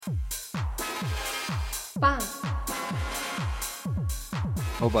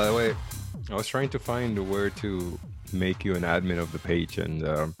Oh, by the way, I was trying to find where to make you an admin of the page, and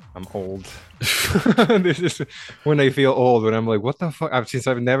I'm old. This is when I feel old, when I'm like, what the fuck? Since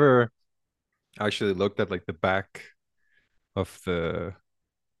I've never actually looked at like the back of the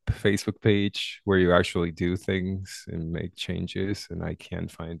Facebook page where you actually do things and make changes, and I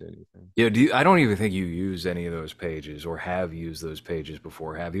can't find anything. Yeah, I don't even think you use any of those pages or have used those pages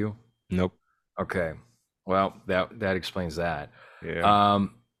before, have you? Nope. Okay. Well, that explains that. Yeah.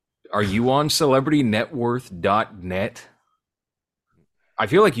 Um, are you on celebritynetworth.net? I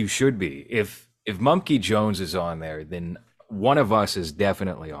feel like you should be. If Mumkey Jones is on there, then one of us is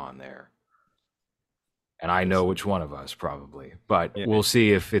definitely on there. And I know Yes. which one of us probably, but Yeah. we'll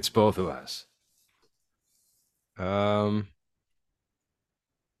see if it's both of us. Um.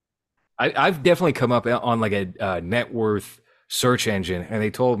 I've definitely come up on like a net worth search engine, and they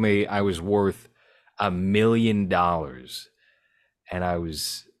told me I was worth $1 million, and I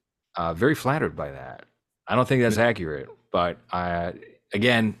was very flattered by that. I don't think that's accurate, but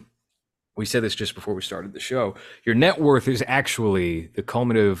again, we said this just before we started the show. Your net worth is actually the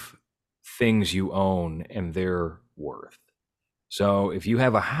cumulative things you own and their worth. So if you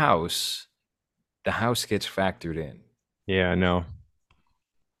have a house, the house gets factored in. Yeah. No.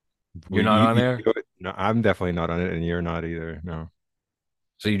 You're We. not on You there? do it. No, I'm definitely not on it, and you're not either. No.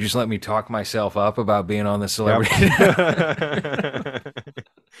 So you just let me talk myself up about being on the Yep. celebrity.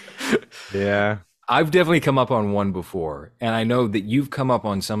 Yeah. I've definitely come up on one before, and I know that you've come up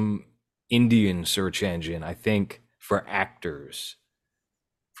on some Indian search engine, I think for actors,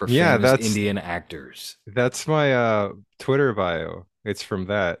 for Yeah, famous that's Indian actors. that's my Twitter bio. It's from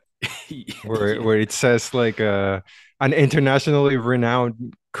that Yeah. where it says like an internationally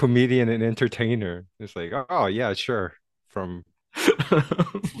renowned comedian and entertainer. It's like, oh yeah, sure. From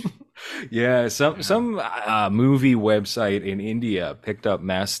Yeah, some yeah. some movie website in India picked up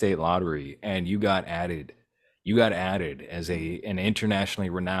Mass State Lottery, and you got added. You got added as a an internationally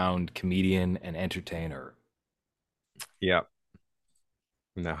renowned comedian and entertainer. Yeah.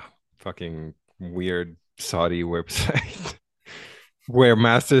 No, fucking weird Saudi website where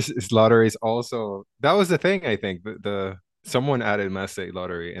Masters Lottery is also that was the thing, I think. The someone added Master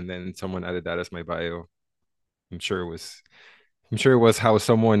Lottery and then someone added that as my bio. I'm sure it was I'm sure it was how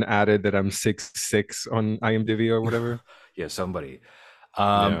someone added that I'm 6'6" on IMDb or whatever. Yeah, somebody.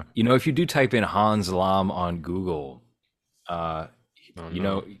 Yeah. If you do type in Hans Lam on Google, uh, Oh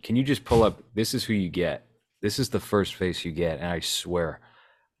no. can you just pull up? This is who you get. This is the first face you get, and I swear,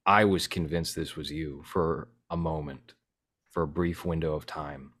 I was convinced this was you for a moment, for a brief window of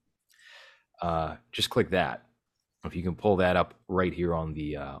time. Just click that. If you can pull that up right here on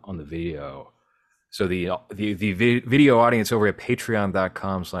the video. So the video audience over at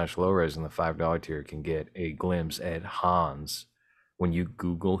patreon.com/lowres in the $5 tier can get a glimpse at Hans when you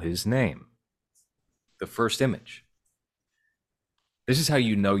Google his name. The first image. This is how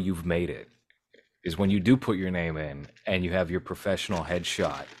you know you've made it. Is when you do put your name in and you have your professional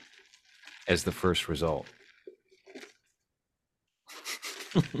headshot as the first result.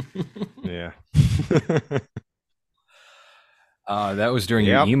 Yeah. That was during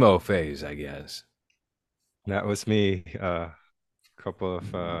your Yep. emo phase, I guess. That was me couple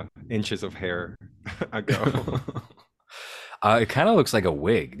of inches of hair ago. It kind of looks like a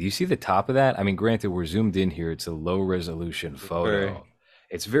wig. Do you see the top of that? I mean, granted, we're zoomed in here. It's a low resolution Very photo.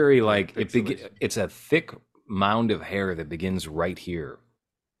 It's very yeah, like pixelation. it's a thick mound of hair that begins right here.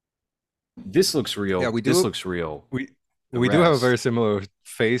 This looks Yeah, real. we This do looks real. we The we do have a very rest. similar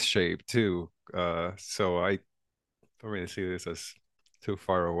face shape too. So I don't really see this as too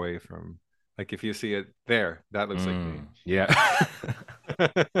far away from like if you see it there, that looks like me. Yeah.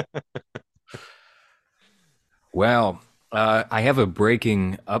 Well, I have a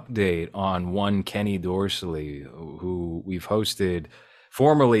breaking update on one Kenny Dorsley, who we've hosted,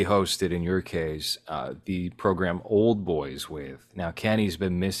 formerly hosted in your case, the program Old Boys with. Now, Kenny's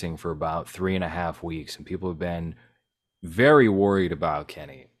been missing for about 3.5 weeks, and people have been very worried about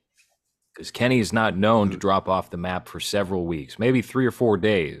Kenny because Kenny is not known to drop off the map for several weeks, maybe 3 or 4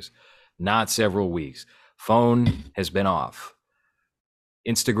 days, not several weeks. Phone has been off.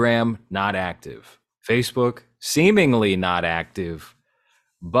 Instagram, not active. Facebook, seemingly not active,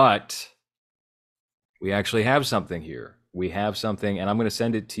 but we actually have something here. We have something, and I'm going to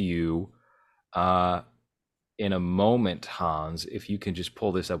send it to you uh, in a moment, Hans. If you can just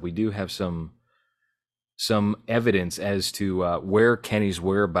pull this up, we do have some evidence as to where Kenny's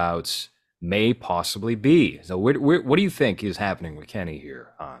whereabouts may possibly be. So, what do you think is happening with Kenny here,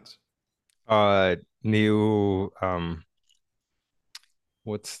 Hans? New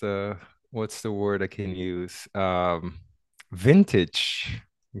what's the word I can use? Vintage.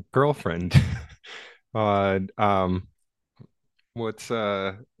 girlfriend. Uh, what's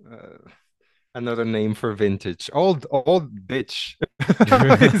uh another name for vintage? Old bitch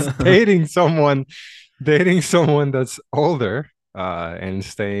is dating someone that's older, and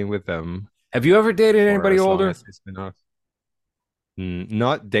staying with them Have you ever dated for anybody as long older? as it's been off.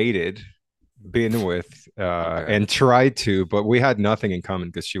 Not dated, been with, Okay. and tried to, but we had nothing in common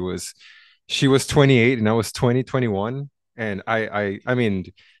because she was 28 and I was 21. And I mean,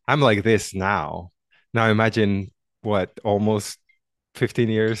 I'm like this now. Now imagine what, almost 15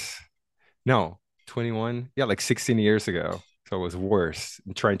 years? No, 21. Yeah, like 16 years ago. So it was worse.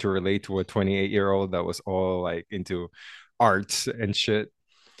 Trying to relate to a 28-year-old that was all like into arts and shit.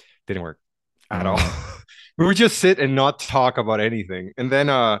 Didn't work at all. Mm. We would just sit and not talk about anything. And then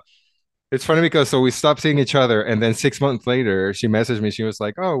it's funny because so we stopped seeing each other, and then 6 months later she messaged me. She was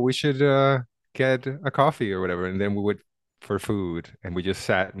like, "Oh, we should get a coffee or whatever." And then we would for food, and we just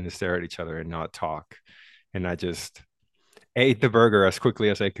sat and stare at each other and not talk. And I just ate the burger as quickly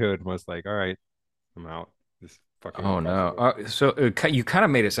as I could and was like, "All right, I'm out. This is fucking Oh no. impossible." You kind of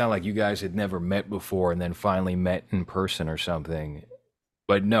made it sound like you guys had never met before and then finally met in person or something.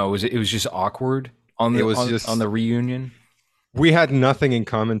 But no, it was just awkward on It was on just the reunion. we had nothing in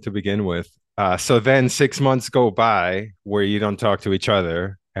common to begin with. So then 6 months go by where you don't talk to each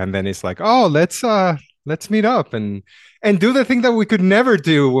other, and then it's like, oh, let's meet up and do the thing that we could never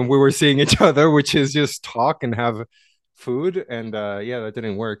do when we were seeing each other, which is just talk and have food. And yeah, that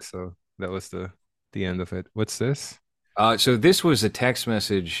didn't work. So that was the end of it. What's this? So this was a text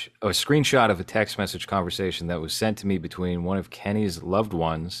message, a screenshot of a text message conversation that was sent to me between one of Kenny's loved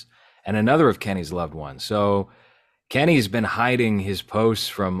ones and another of Kenny's loved ones. So Kenny's been hiding his posts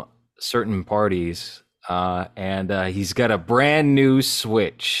from certain parties, and he's got a brand new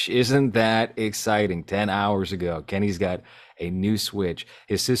Switch. Isn't that exciting? 10 hours ago, Kenny's got a new Switch.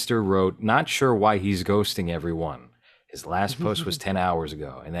 His sister wrote, "Not sure why he's ghosting everyone." His last post was 10 hours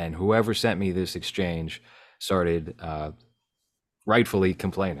ago. And then whoever sent me this exchange started rightfully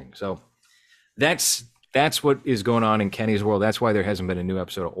complaining. So that's that's what is going on in Kenny's world. That's why there hasn't been a new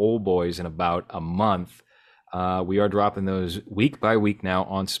episode of Old Boys in about a month. We are dropping those week by week now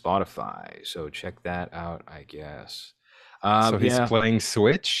on Spotify, so check that out, I guess. So he's Yeah, playing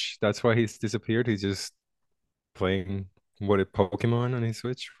Switch. That's why he's disappeared. He's just playing what a Pokemon on his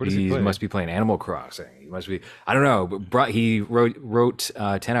Switch. What does he he play? must be playing Animal Crossing. He must be. I don't know. But he wrote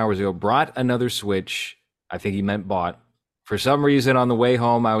 10 hours ago. Brought another Switch. I think he meant bought. For some reason, on the way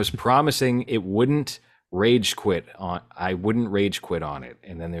home, I was promising it wouldn't rage quit on. I wouldn't rage quit on it.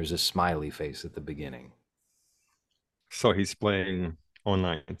 And then there's a smiley face at the beginning. So he's playing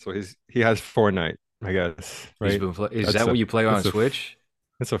online. So he has Fortnite, I guess, right? Is That's that what a you play on that's a Switch?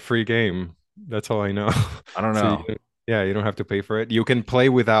 that's a free game. That's all I know. I don't So know. yeah, you don't have to pay for it. You can play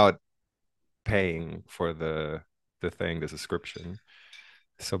without paying for the subscription.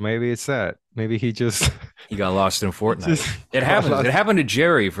 So maybe it's that. Maybe he just He got lost in he Fortnite. just It got happens. It lost. happened to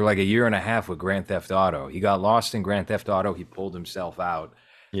Jerry for like a year and a half with Grand Theft Auto. He got lost in Grand Theft Auto. He pulled himself out.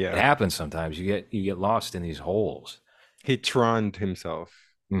 It Yeah. happens sometimes. You get lost in these holes. He troned himself,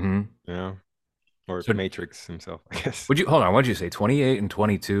 Mm-hmm. you know, or So Matrix himself, I guess. would you hold on? What'd you say? 28 and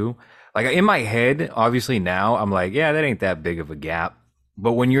 22. Like in my head, obviously now I'm like, yeah, that ain't that big of a gap.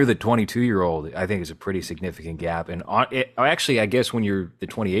 But when you're the 22-year-old, I think it's a pretty significant gap. And actually, I guess when you're the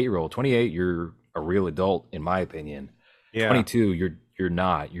 28-year-old, 28, you're a real adult, in my opinion. Yeah. 22, you're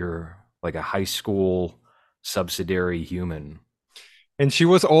not. You're like a high school subsidiary human. And she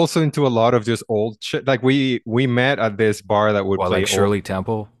was also into a lot of just old shit. Like we met at this bar that would Well, play like old. Shirley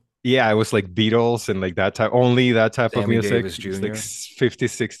Temple, Yeah, it was like Beatles and like that type, only that type of Sammy music. Davis It's like Jr.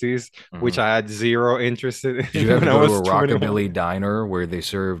 50s, 60s, which Hmm. I had zero interest in Did you ever when I go to a was 21. rockabilly diner where they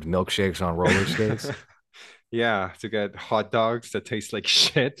served milkshakes on roller skates? Yeah, to get hot dogs that taste like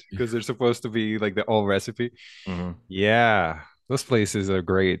shit because they're supposed to be like the old recipe. Hmm. Yeah, those places are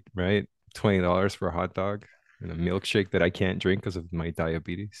great, right? $20 for a hot dog and a milkshake that I can't drink because of my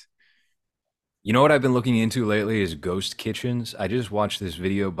diabetes. You know what I've been looking into lately is ghost kitchens. I just watched this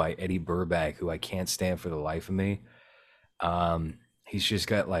video by Eddie Burback, who I can't stand for the life of me. He's just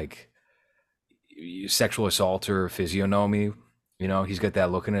got like sexual assaulter physiognomy. You know, he's got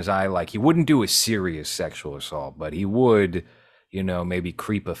that look in his eye. Like he wouldn't do a serious sexual assault, but he would, maybe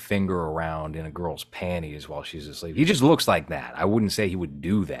creep a finger around in a girl's panties while she's asleep. He just looks like that. I wouldn't say he would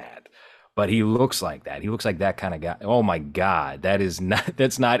do that, but he looks like that. He looks like that kind of guy. Oh my God, that is not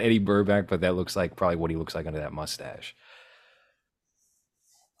that's not Eddie Burback, but that looks like probably what he looks like under that mustache.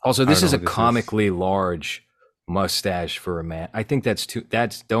 Also, I this don't know is who a this is. comically large mustache for a man. I think that's too.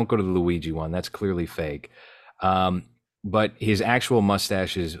 That's don't go to the Luigi one. That's clearly fake. Um, but his actual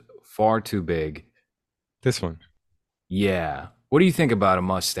mustache is far too big. This one. Yeah. What do you think about a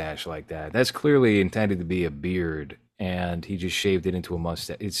mustache like that? That's clearly intended to be a beard, and he just shaved it into a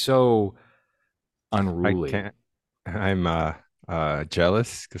mustache. It's so I unruly. can't. I'm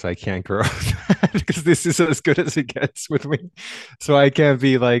jealous because I can't grow because this is as good as it gets with me. So I can't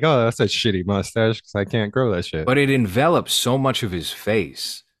be like, oh, that's a shitty mustache because I can't grow that shit. But it envelops so much of his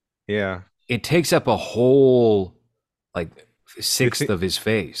face. Yeah. It takes up a whole like Do you sixth think of his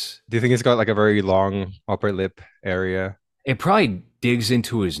face. do you think it's got like a very long upper lip area? It probably digs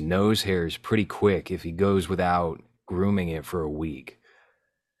into his nose hairs pretty quick if he goes without grooming it for a week.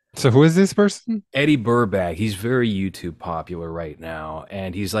 So who is this person? Eddie Burback, he's very YouTube popular right now,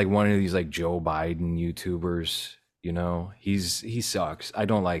 and he's like one of these like Joe Biden YouTubers. You know, he sucks. I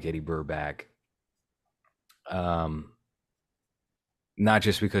don't like Eddie Burback. Um, not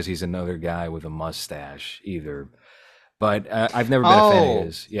just because he's another guy with a mustache either, but I've never been a fan of Oh,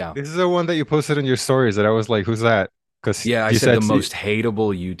 his. Yeah, this is the one that you posted in your stories that I was like, who's that? Because yeah. I you said the said, most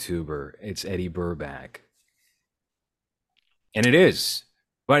hateable YouTuber. It's Eddie Burback, and it is.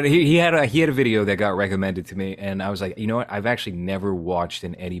 But he had a video that got recommended to me, and I was like, you know what? I've actually never watched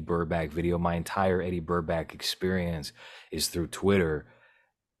an Eddie Burback video. My entire Eddie Burback experience is through Twitter.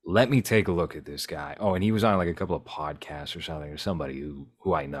 Let me take a look at this guy. Oh, and he was on like a couple of podcasts or something, or somebody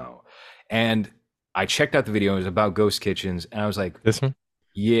who I know. And I checked out the video. It was about ghost kitchens, and I was like, this one?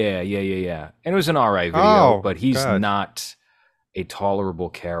 yeah, yeah, yeah, yeah. And it was an all right video, Oh but he's God. not a tolerable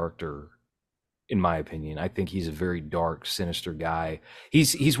character in my opinion. I think he's a very dark, sinister guy.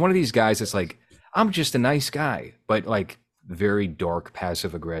 He's one of these guys that's like, I'm just a nice guy, but like very dark,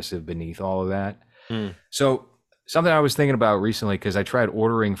 passive aggressive beneath all of that. Hmm. So something I was thinking about recently because I tried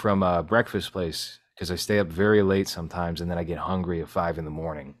ordering from a breakfast place because I stay up very late sometimes and then I get hungry at 5 in the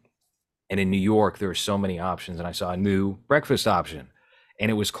morning. And in New York, there are so many options, and I saw a new breakfast option, and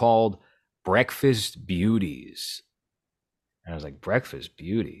it was called Breakfast Beauties. And I was like, Breakfast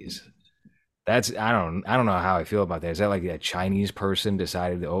Beauties? That's I don't know how I feel about that. Is that like a Chinese person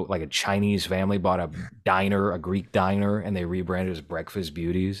decided to like a Chinese family bought a diner, a Greek diner, and they rebranded as Breakfast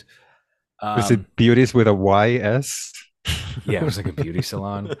Beauties? Is it Um, beauties with a Y-S? yeah, it was like a beauty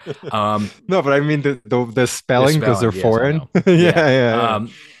salon. Um, No, but I mean the the spelling because they're spelling, yes, I foreign. know. Yeah, Yeah. yeah, yeah.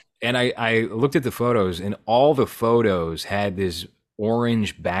 And I looked at the photos, and all the photos had this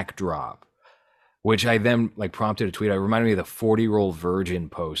orange backdrop, which I then like prompted a tweet. It reminded me of the 40-year-old virgin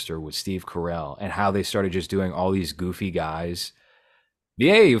poster with Steve Carell and how they started just doing all these goofy guys.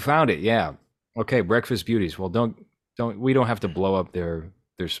 Yeah, you found it. Yeah. Okay, Breakfast Beauties. Well, don't have to blow up their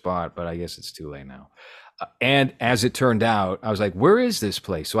spot, but I guess it's too late now. And as it turned out, I was like, "Where is this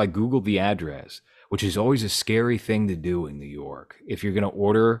place?" So I googled the address, which is always a scary thing to do in New York. If you're going to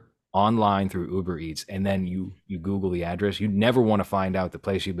order online through Uber Eats and then you Google the address, you never want to find out the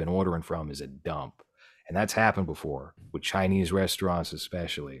place you've been ordering from is a dump. And that's happened before with Chinese restaurants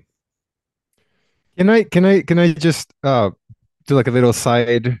especially. Can I just do like a little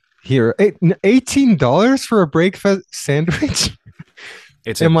side here? $18 for a breakfast sandwich?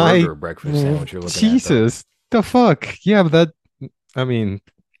 It's a Am I burger breakfast sandwich you're looking at though. Jesus? The fuck? Yeah, but that I mean,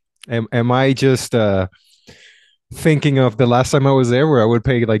 am I just thinking of the last time I was there where I would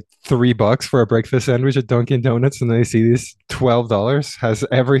pay like $3 for a breakfast sandwich at Dunkin' Donuts and then I see this $12? Has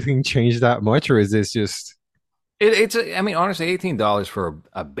everything changed that much, or is this just I mean, honestly, $18 for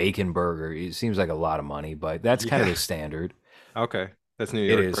a bacon burger, it seems like a lot of money, but that's kind of yeah. the standard. Okay. That's New It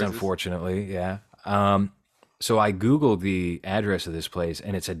York is, prices. unfortunately, yeah. So I Googled the address of this place,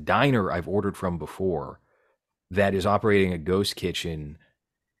 and it's a diner I've ordered from before that is operating a ghost kitchen.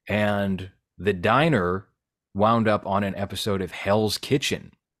 And the diner wound up on an episode of Hell's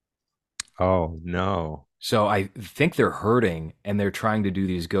Kitchen. Oh no. So I think they're hurting and they're trying to do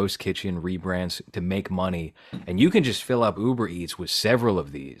these ghost kitchen rebrands to make money. And you can just fill up Uber Eats with several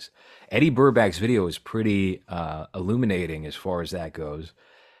of these. Eddie Burback's video is pretty illuminating as far as that goes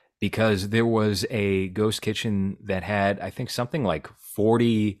because there was a ghost kitchen that had, I think, something like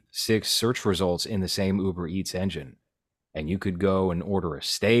 46 search results in the same Uber Eats engine. And you could go and order a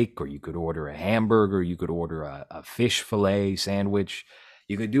steak, or you could order a hamburger, you could order a fish fillet sandwich.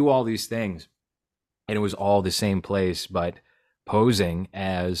 You could do all these things and it was all the same place, but posing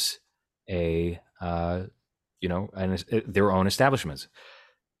as a their own establishments.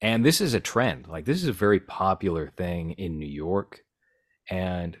 And this is a trend. Like this is a very popular thing in New York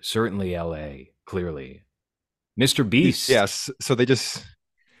and certainly L.A. Clearly, Mr. Beast, Yes. So they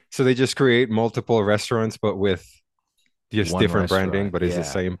just create multiple restaurants but with just one different branding, restaurant. but it's the Yeah.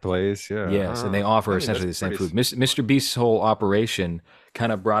 same place. Yeah. Yes, and they offer I mean essentially that's the same pretty food. Mr. Beast's whole operation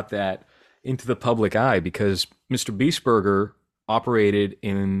kind of brought that into the public eye because Mr. Beastburger operated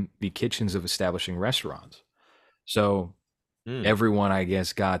in the kitchens of establishing restaurants. So Hmm. everyone, I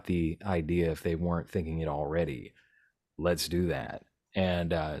guess, got the idea if they weren't thinking it already. Let's do that.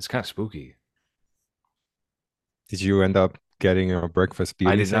 And it's kind of spooky. Did you end up getting a breakfast I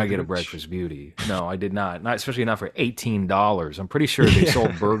beauty did not get a sandwich? breakfast beauty. No, I did not. Not especially not for $18. I'm pretty sure they Yeah.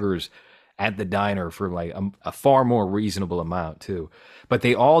 sold burgers at the diner for like a far more reasonable amount too. But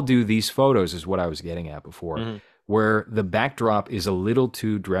they all do these photos, is what I was getting at before, Mhm. where the backdrop is a little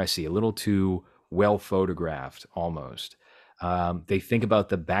too dressy, a little too well photographed almost. They think about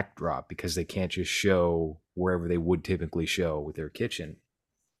the backdrop because they can't just show wherever they would typically show with their kitchen,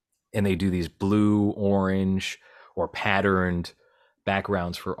 and they do these blue, orange, or patterned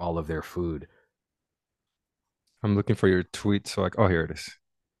backgrounds for all of their food. I'm looking for your tweet, so like, oh, here it is.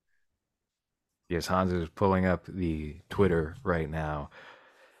 Yes, Hans is pulling up the Twitter right now.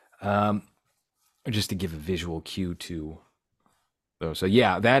 Um, just to give a visual cue to those. So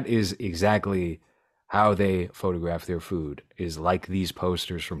yeah, that is exactly how they photograph their food. Is like these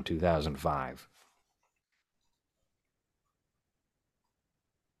posters from 2005.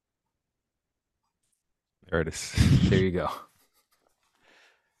 There it is. There you go.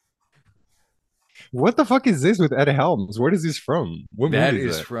 What the fuck is this with Ed Helms? Where is this from? What movie That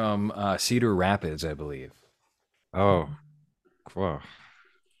is is that? from Cedar Rapids, I believe. Oh, wow.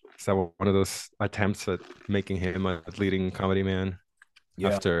 Is that one of those attempts at making him a leading comedy man Yeah,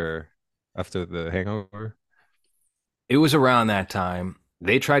 after the Hangover? it was around that time.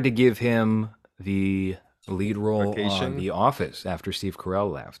 They tried to give him the lead role on Vacation, The Office after Steve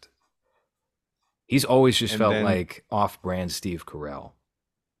Carell left. He's always just and felt then like off-brand Steve Carell.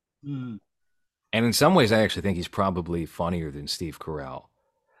 mm, And in some ways, I actually think he's probably funnier than Steve Carell.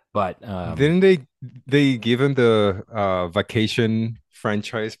 But didn't they give him the Vacation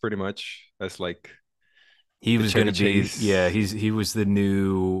franchise pretty much as like he the was going Chevy to be, yeah, Chase? he was the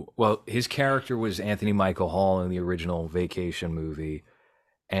new, well, his character was Anthony Michael Hall in the original Vacation movie.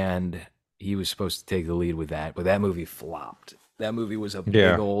 And he was supposed to take the lead with that. But that movie flopped. That movie was a big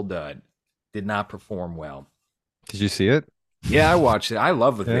Yeah. old dud. Did not perform well. Did you see it? Yeah, I watched it. I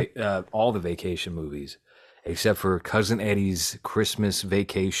love Yeah. all the vacation movies, except for Cousin Eddie's Christmas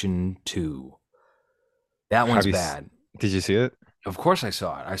Vacation 2. That Have one's you bad. did you see it? Of course, I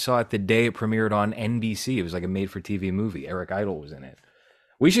saw it. I saw it the day it premiered on NBC. It was like a made-for-TV movie. Eric Idle was in it.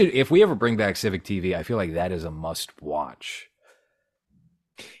 We should, if we ever bring back Civic TV, I feel like that is a must-watch.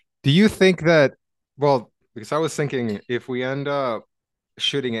 Do you think that, well, because I was thinking if we end up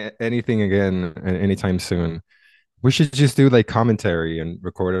shooting anything again anytime soon, we should just do like commentary and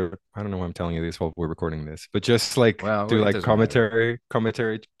record it. I don't know why I'm telling you this while we're recording this, but just like Well, do it like doesn't matter.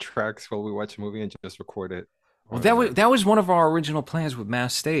 commentary tracks while we watch a movie and just record it Well, on that was one of our original plans with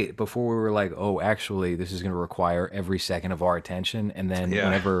Mass State before we were like, oh, actually, this is going to require every second of our attention, and then yeah.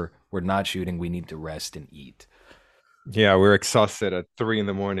 whenever we're not shooting, we need to rest and eat. Yeah, we're exhausted at 3 in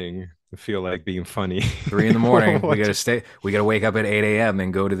the morning. I feel like being funny. 3 in the morning, we got to Watch- stay. We got to wake up at 8 a.m.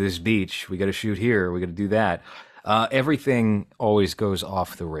 and go to this beach. We got to shoot here. We got to do that. Everything always goes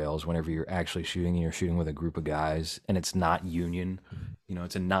off the rails whenever you're actually shooting. You're shooting with a group of guys, and it's not union. You know,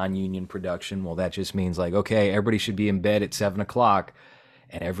 it's a non-union production. Well, that just means like, okay, everybody should be in bed at 7 o'clock,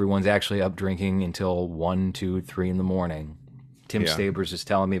 and everyone's actually up drinking until 1, 2, 3 in the morning. Tim Yeah. Stabers is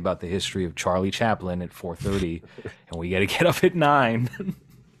telling me about the history of Charlie Chaplin at 4:30, and we got to get up at 9.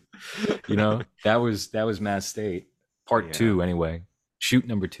 You know, that was Mass State part Yeah. two anyway. Shoot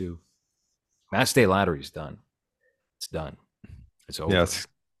number two. Mass State Lottery's done. It's done. It's Yeah, over. it's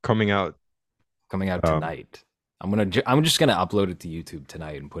coming out. Coming out Um, tonight. I'm just gonna upload it to YouTube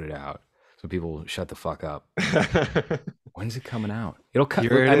tonight and put it out so people shut the fuck up. When's it coming out? It'll cut.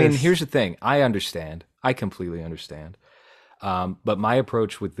 here it I mean, is. here's the thing. I understand. I completely understand. But my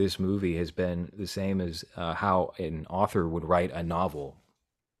approach with this movie has been the same as how an author would write a novel,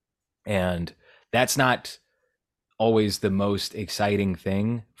 and that's not always the most exciting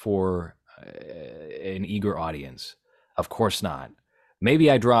thing for an eager audience. Of course not.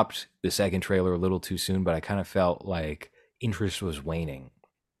 Maybe I dropped the second trailer a little too soon, but I kind of felt like interest was waning.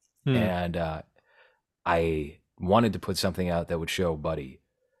 Hmm. And I wanted to put something out that would show Buddy.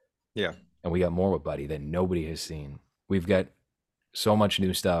 Yeah. And we got more with Buddy that nobody has seen. We've got so much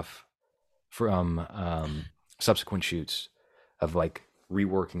new stuff from subsequent shoots of like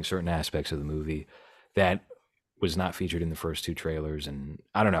reworking certain aspects of the movie that was not featured in the first two trailers. And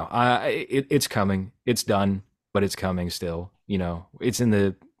I don't know. It's coming. It's done, but it's coming still. You know, it's in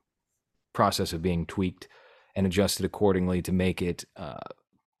the process of being tweaked and adjusted accordingly to make it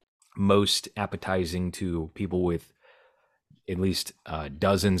most appetizing to people with at least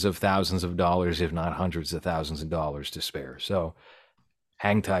dozens of thousands of dollars, if not hundreds of thousands of dollars to spare. So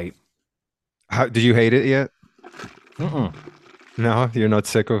hang tight. How did you hate it yet? Mm-mm. No, you're not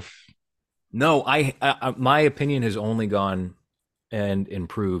sick of. No, my opinion has only gone and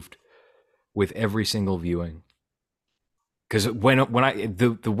improved with every single viewing. Because when I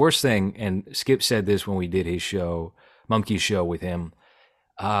the worst thing, and Skip said this when we did his show, Monkey Show with him,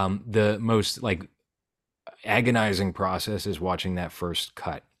 the most like agonizing process is watching that first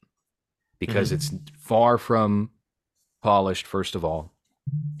cut because Mhm. it's far from polished, first of all,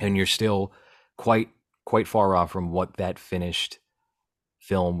 and you're still quite quite far off from what that finished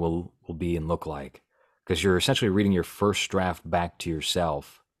film will be and look like, because you're essentially reading your first draft back to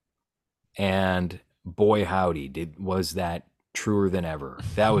yourself. And boy howdy, did was that truer than ever.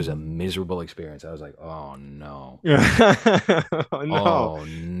 That was a miserable experience. I was like, oh no, Oh no, oh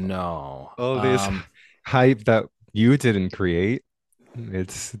no. all this hype that you didn't create.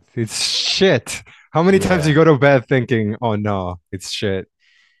 It's shit. How many times you Yeah. go to bed thinking, "Oh no, it's shit."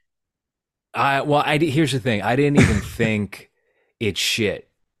 Here's the thing. I didn't even think it's shit.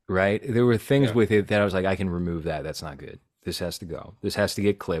 Right? There were things Yeah. with it that I was like, I can remove that. That's not good. This has to go. This has to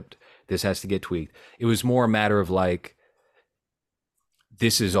get clipped. This has to get tweaked. It was more a matter of like,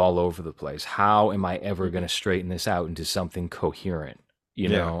 this is all over the place. How am I ever going Mhm. to straighten this out into something coherent,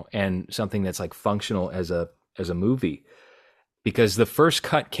 Yeah. and something that's like functional as a movie? Because the first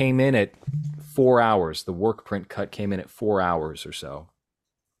cut came in at 4 hours. The work print cut came in at 4 hours or so.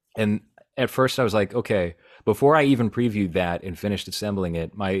 And at first I was like, okay, before I even previewed that and finished assembling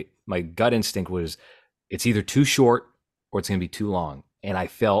it, my gut instinct was it's either too short or it's going to be too long. And I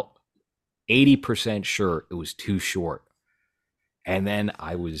felt 80% sure it was too short. And then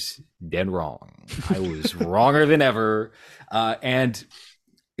I was dead wrong. I was wronger than ever. And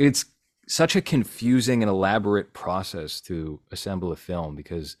it's such a confusing and elaborate process to assemble a film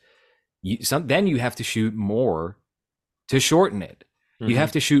because then you have to shoot more to shorten it. You Hmm.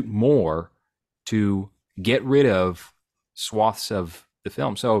 have to shoot more to get rid of swaths of the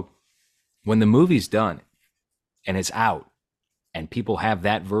film. So when the movie's done and it's out and people have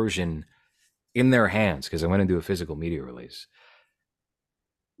that version in their hands, because I'm going to do a physical media release,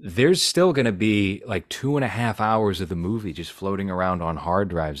 there's still going to be like 2.5 hours of the movie just floating around on hard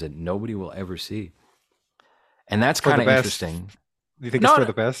drives that nobody will ever see. And that's For kind the of best. interesting. Do you think it's for No,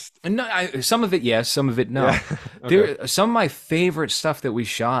 the best? no, some of it, yes, some of it, Yeah. no. Okay. Some of my favorite stuff that we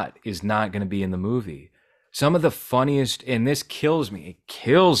shot is not going to be in the movie. Some of the funniest, and this kills me, it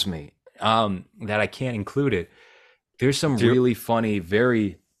kills me, that I can't include it. There's some Do you, really funny,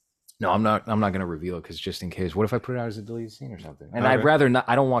 very, no, I'm not going to reveal it because just in case, what if I put it out as a deleted scene or something? And I'd okay. rather not,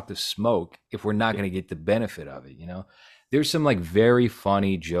 I don't want the smoke if we're not going to get the benefit of it. There's some like very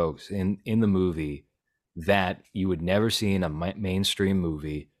funny jokes in the movie that you would never see in a mainstream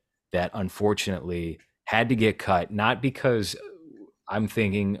movie that unfortunately had to get cut, not because I'm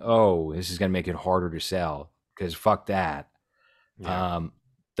thinking, oh, this is going to make it harder to sell, because fuck that. Yeah. Um,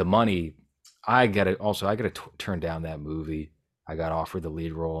 the money, I got to turn down that movie. I got offered the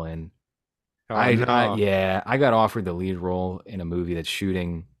lead role in. Oh no. Yeah, I got offered the lead role in a movie that's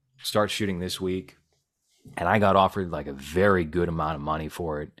starts shooting this week, and I got offered like a very good amount of money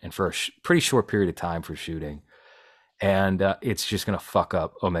for it, and for a pretty short period of time for shooting. And it's just gonna fuck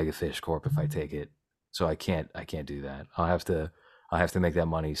up Omega Fish Corp if I take it. So I can't do that. I'll have to make that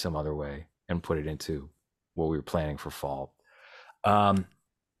money some other way and put it into what we were planning for fall. Um,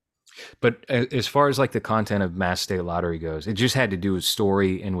 but as far as like the content of Mass State Lottery goes, it just had to do with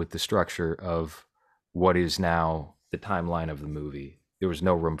story and with the structure of what is now the timeline of the movie. There was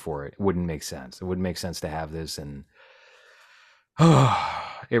no room for it. It wouldn't make sense. It wouldn't make sense to have this, and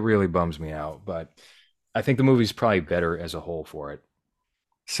it really bums me out. But I think the movie's probably better as a whole for it.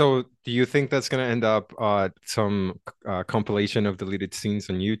 So, do you think that's gonna end up some compilation of deleted scenes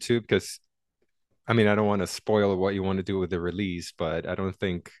on YouTube? Because I mean, I don't want to spoil what you want to do with the release, but I don't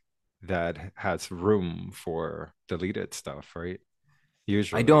think that has room for deleted stuff, right?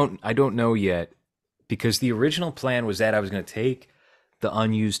 Usually. I don't know yet, because the original plan was that I was going to take the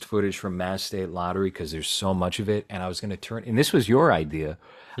unused footage from Mass State Lottery because there's so much of it, and I was going to and this was your idea.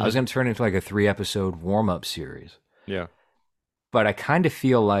 I was Mhm. going to turn it into like a 3 episode warm up series. Yeah. But I kind of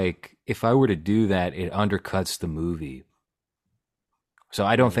feel like if I were to do that, it undercuts the movie. So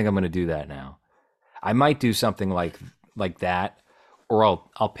I don't Mm. think I'm going to do that now. I might do something like that, or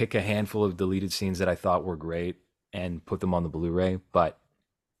I'll pick a handful of deleted scenes that I thought were great and put them on the Blu-ray. But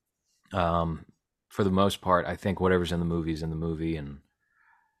um, for the most part, I think whatever's in the movie is in the movie, and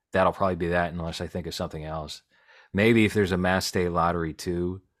that'll probably be that unless I think of something else. Maybe if there's a Mass State Lottery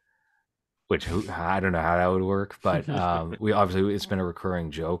 2, which I don't know how that would work, but we obviously it's been a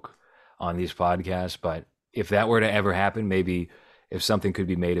recurring joke on these podcasts. But if that were to ever happen, maybe if something could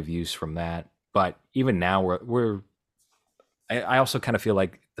be made of use from that. But even now, we're I also kind of feel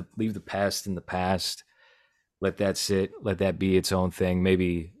like leave the past in the past, let that sit, let that be its own thing.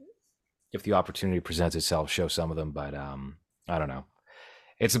 Maybe if the opportunity presents itself, show some of them. But I don't know.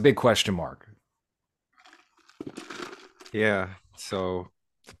 It's a big question mark. Yeah. So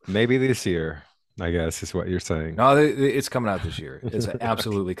maybe this year, I guess, is what you're saying. No, it's coming out this year. It's Okay.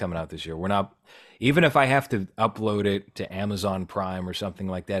 absolutely coming out this year. We're not, even if I have to upload it to Amazon Prime or something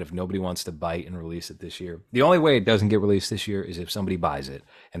like that, if nobody wants to bite and release it this year. The only way it doesn't get released this year is if somebody buys it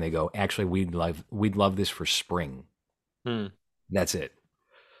and they go, actually, we'd love this for spring. Hmm. That's it.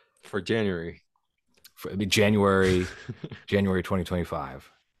 For January. For, I mean, January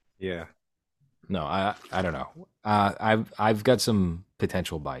 2025. Yeah. No, I don't know. I've got some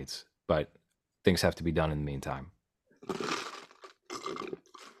potential bites, but things have to be done in the meantime.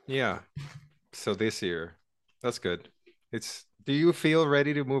 Yeah. So this year, that's good. Do you feel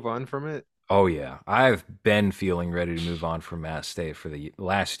ready to move on from it? Oh yeah, I've been feeling ready to move on from Mass State for the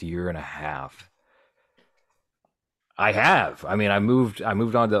last year and a half. I have. I mean, I moved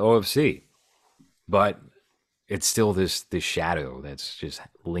on to OFC, but it's still this shadow that's just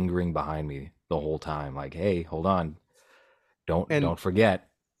lingering behind me the whole time. Like, hey, hold on, don't And don't forget.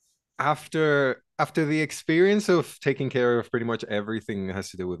 after the experience of taking care of pretty much everything that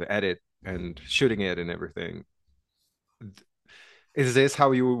has to do with the edit and shooting it and everything, is this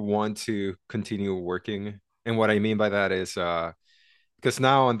how you want to continue working? And what I mean by that is because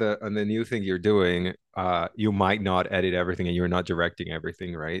now on the new thing you're doing, you might not edit everything and you're not directing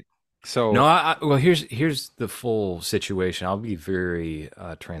everything, right? No, So, well, here's the full situation. I'll be very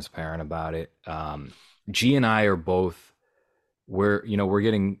transparent about it. G and I are both we're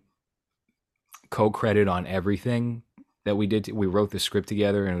getting co-credit on everything that we did. We wrote the script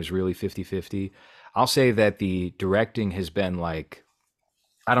together and it was really 50-50. I'll say that the directing has been like,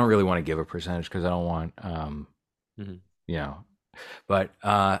 I don't really want to give a percentage because I don't want, mhm, you know, but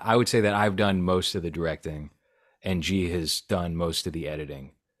I would say that I've done most of the directing and G has done most of the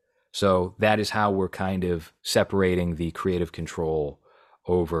editing. So that is how we're kind of separating the creative control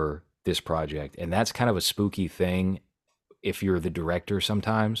over this project. And that's kind of a spooky thing if you're the director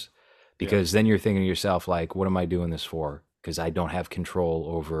sometimes, yeah. because then you're thinking to yourself, like, what am I doing this for? Because I don't have control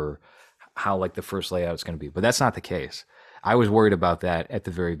over how like the first layout is going to be. But that's not the case. I was worried about that at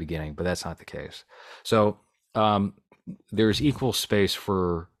the very beginning, but that's not the case. So um, there's equal space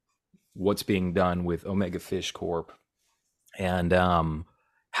for what's being done with Omega Fish Corp and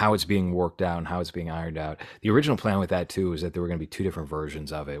how it's being worked out and how it's being ironed out. The original plan with that too is that there were going to be two different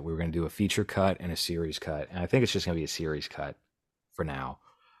versions of it. We were going to do a feature cut and a series cut, and I think it's just going to be a series cut for now.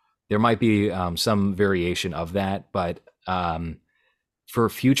 There might be some variation of that, but for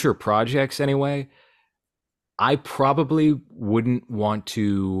future projects anyway, I probably wouldn't want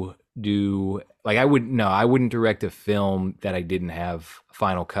to do like I wouldn't direct a film that I didn't have a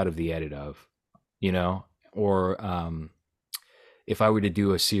final cut of the edit of, you know, or if I were to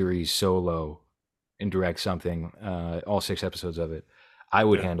do a series solo and direct something, all 6 episodes of it, I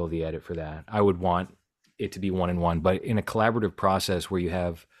would Yeah. handle the edit for that. I would want it to be one in one, but in a collaborative process where you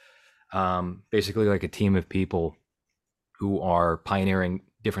have basically like a team of people who are pioneering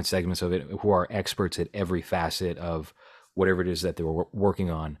different segments of it, who are experts at every facet of whatever it is that they're working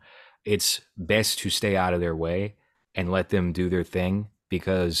on. It's best to stay out of their way and let them do their thing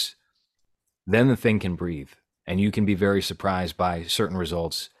because then the thing can breathe and you can be very surprised by certain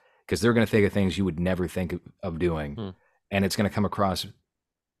results because they're going to think of things you would never think of doing. Hmm. And it's going to come across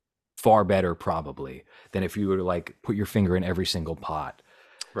far better probably than if you were to like put your finger in every single pot.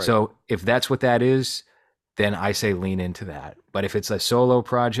 Right. So if that's what that is, then I say lean into that. But if it's a solo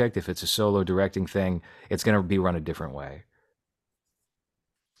project, if it's a solo directing thing, it's going to be run a different way.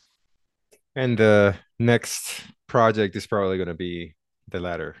 And the next project is probably going to be the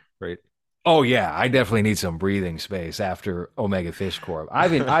latter, right? Oh yeah, I definitely need some breathing space after Omega Fish Corp.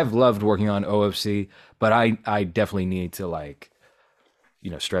 I've loved working on OFC, but I definitely need to like,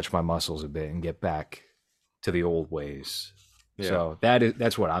 stretch my muscles a bit and get back to the old ways. Yeah. So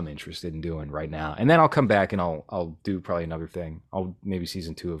that's what I'm interested in doing right now. And then I'll come back and I'll do probably another thing. I'll maybe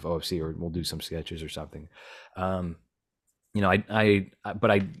season 2 of OFC or we'll do some sketches or something. Um,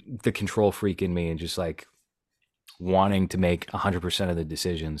 but the control freak in me and just like wanting to make 100% of the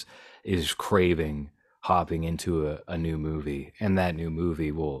decisions is craving hopping into a new movie, and that new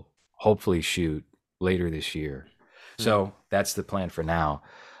movie will hopefully shoot later this year. Hmm. So that's the plan for now.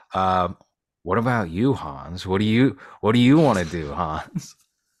 Um, what about you, Hans? What do you want to do, Hans?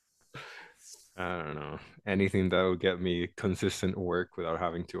 I don't know. Anything that would get me consistent work without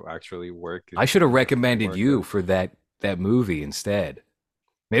having to actually work I is should have definitely recommended worth it. you for that movie instead.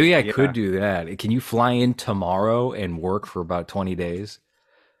 Maybe I could Yeah, do that. Can you fly in tomorrow and work for about 20 days?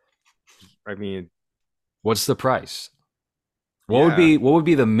 I mean, What's the price? yeah, What would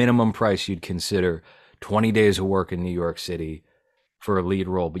be the minimum price you'd consider 20 days of work in New York City for a lead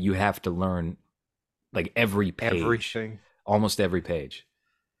role, but you have to learn like every page, everything. almost every page.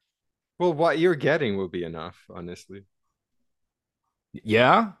 Well, what you're getting will be enough, honestly.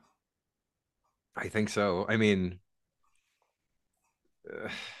 Yeah? I think so. I mean, uh,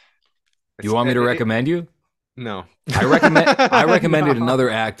 You it's want me to recommend you? no. I recommended No, another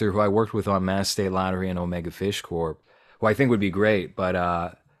actor who I worked with on Mass State Lottery and Omega Fish Corp, who I think would be great,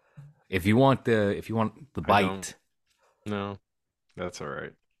 but if you want the I don't. bite, No, that's all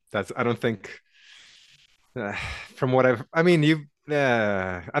right. That's I don't think uh, from what I mean,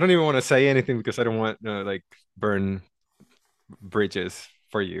 I don't even want to say anything because I don't want like burn bridges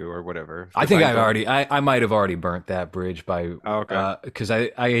for you or whatever. I Because think I don't. I might have already burnt that bridge by Oh, okay. because I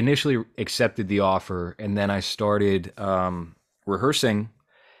initially accepted the offer and then I started rehearsing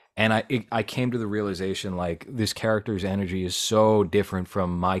and I came to the realization like this character's energy is so different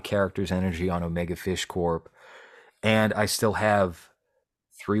from my character's energy on Omega Fish Corp, and I still have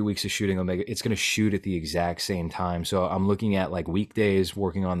 3 weeks of shooting Omega. It's going to shoot at the exact same time, so I'm looking at like weekdays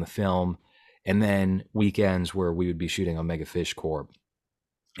working on the film, and then weekends where we would be shooting Omega Fish Corp.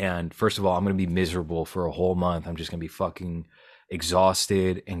 And first of all, I'm going to be miserable for a whole month. I'm just going to be fucking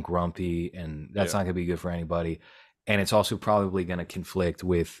exhausted and grumpy, and that's Yeah. not going to be good for anybody. And it's also probably going to conflict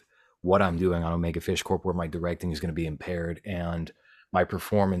with what I'm doing on Omega Fish Corp, where my directing is going to be impaired and my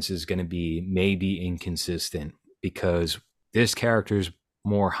performance is going to be maybe inconsistent because this character's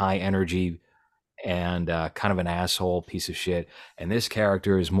more high energy and kind of an asshole piece of shit, and this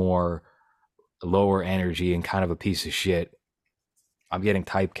character is more lower energy and kind of a piece of shit. I'm getting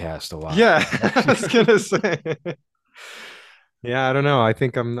typecast a lot. Yeah, I was gonna say. Yeah, I don't know. I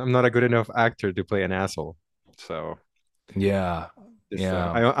think I'm not a good enough actor to play an asshole. So Yeah, just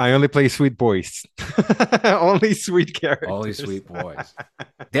yeah. I only play sweet boys. Only sweet All these characters. sweet boys.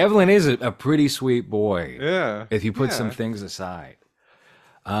 Devlin is a pretty sweet boy Yeah. if you put some Yeah. things aside.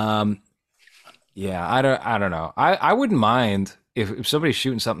 Um, yeah, I don't know. I wouldn't mind if somebody's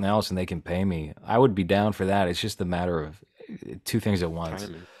shooting something else and they can pay me. I would be down for that. It's just a matter of two things at once.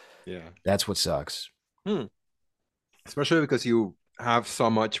 Timing. Yeah. That's what sucks. Hmm. Especially because you have so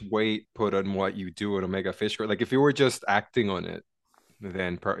much weight put on what you do in Omega Fish. Like if you were just acting on it,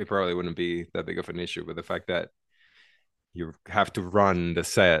 then it probably wouldn't be that big of an issue. But the fact that you have to run the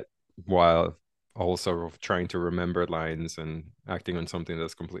set while also trying to remember lines and acting on something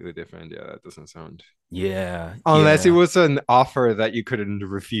that's completely different, yeah, that doesn't sound. Yeah, Unless it yeah. was an offer that you couldn't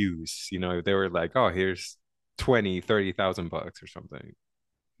refuse, if they were like, oh, here's 20, 30,000 bucks or something,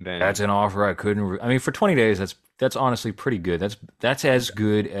 That's then an offer I couldn't. I mean, for 20 days, that's honestly pretty good. That's as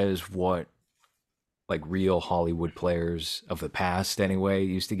good as what like real Hollywood players of the past anyway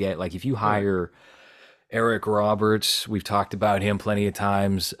used to get. Like if you yeah. hire Eric Roberts, we've talked about him plenty of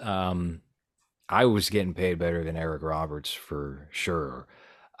times. I was getting paid better than Eric Roberts for sure.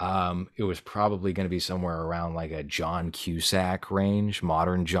 It was probably going to be somewhere around like a John Cusack range,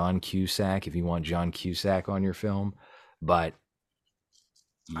 modern John Cusack, if you want John Cusack on your film. But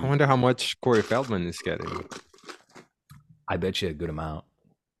I wonder how much Corey Feldman is getting. I bet you a good amount,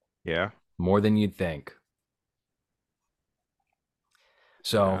 Yeah. more than you'd think. Yeah,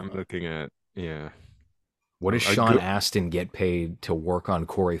 So, I'm looking at, yeah, what does a Sean good. Astin get paid to work on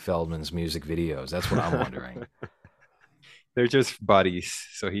Corey Feldman's music videos? That's what I'm wondering. They're just buddies.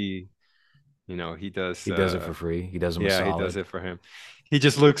 So he does He does it for free. He does them a yeah, he does solid. it for him. He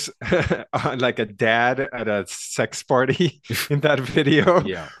just looks like a dad at a sex party in that video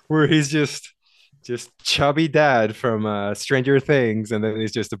Yeah. where he's just chubby dad from Stranger Things, and then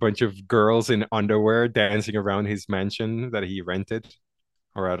there's just a bunch of girls in underwear dancing around his mansion that he rented,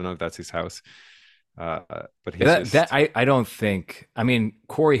 or I don't know if that's his house. Uh, but he's That just I don't think. I mean,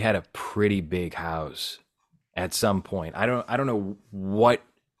 Corey had a pretty big house at some point. I don't know what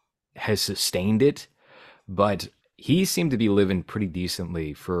has sustained it, but he seemed to be living pretty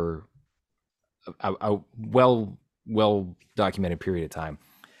decently for a well documented period of time.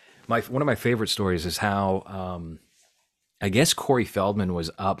 My one of my favorite stories is how I guess Corey Feldman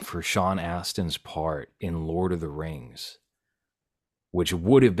was up for Sean Astin's part in Lord of the Rings, which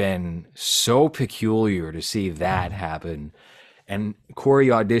would have been so peculiar to see that happen. And Corey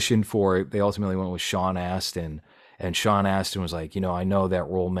auditioned for it. They ultimately went with Sean Astin. And Sean Astin was like, I know that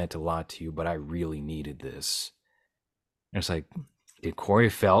role meant a lot to you, but I really needed this. And it's like, did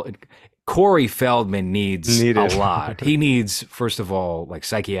Corey Feldman needs a Needed. lot. He needs, first of all, like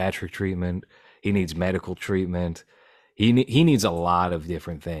psychiatric treatment. He needs medical treatment. He needs a lot of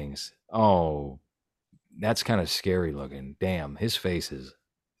different things. Oh, that's kind of scary looking. Damn, his face is.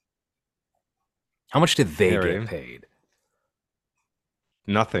 How much did they get Harry, paid?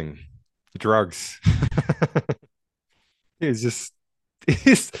 nothing. Drugs. It's just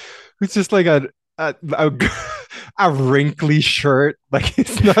it's it's just like a a wrinkly shirt. Like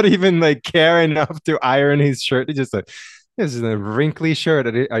it's not even like care enough to iron his shirt. It's just a wrinkly shirt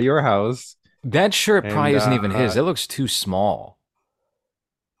at your house. That shirt And probably isn't even his. It looks too small.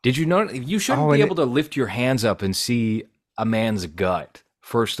 Did you know you shouldn't oh, be and able to lift your hands up and see a man's gut?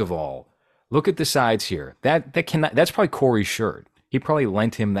 First of all, look at the sides here. That cannot. That's probably Corey's shirt. He probably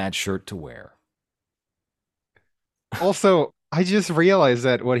lent him that shirt to wear. also I just realized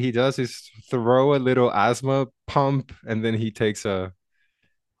that what he does is throw a little asthma pump and then he takes a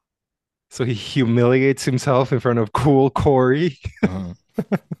so he humiliates himself in front of cool Corey. Mhm.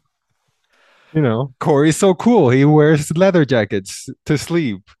 Corey's so cool. He wears leather jackets to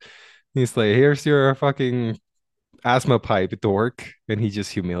sleep. He's like, here's your fucking asthma pipe, dork. And he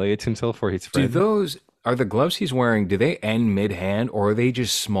just humiliates himself for his Do friend. those are the gloves he's wearing? Do they end mid hand or are they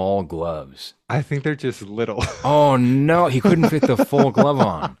just small gloves? I think they're just little. Oh no, he couldn't fit the full glove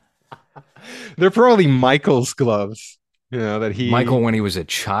on. They're probably Michael's gloves, that Michael, he. when he was a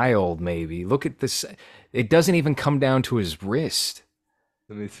child, maybe. Look at this. It doesn't even come down to his wrist.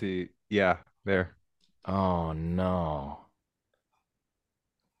 Let me see. Yeah, there. Oh no.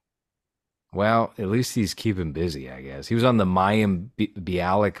 Well, at least he's keeping busy, I guess. He was on the Mayim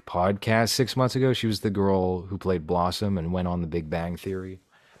Bialik podcast 6 months ago. She was the girl who played Blossom and went on the Big Bang Theory.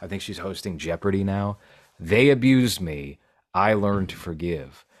 I think she's hosting Jeopardy now. They abused me. I learned to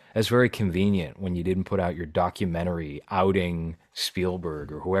forgive. That's very convenient when you didn't put out your documentary outing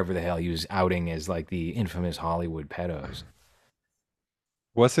Spielberg or whoever the hell he was outing as like the infamous Hollywood pedos.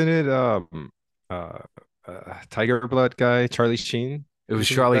 Wasn't it uh, Tiger Blood guy, Charlie Sheen? It was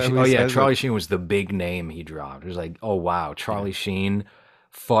Isn't Charlie that Sheen. who Oh he yeah, says that? Charlie Sheen was the big name he dropped. It was like, oh wow, Yeah. Charlie Sheen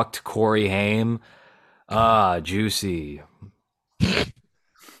fucked Corey Haim. Ah, juicy.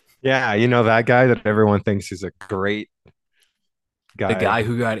 Yeah, that guy that everyone thinks is a great The guy guy.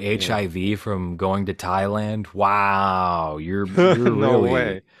 who got Yeah. HIV from going to Thailand. Wow, you're No really.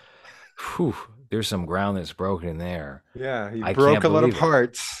 way. Whew, there's some ground that's broken in there. Yeah, he I broke can't a lot of believe it.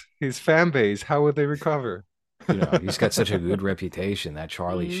 hearts. His fan base, how would they recover? He's got such a good reputation, that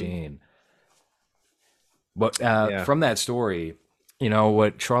Charlie Mhm. Sheen. But Yeah. from that story,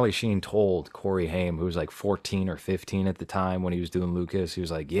 what Charlie Sheen told Corey Haim, who was like 14 or 15 at the time when he was doing Lucas, he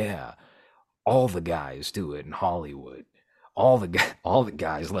was like, "Yeah, all the guys do it in Hollywood. All the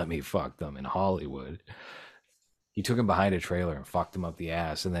guys let me fuck them in Hollywood." He took him behind a trailer and fucked him up the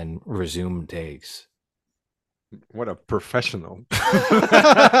ass, and then resumed takes. What a professional.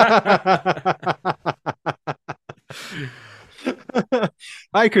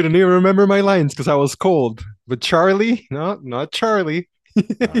 I couldn't even remember my lines because I was cold. But Charlie, no, not Charlie. No,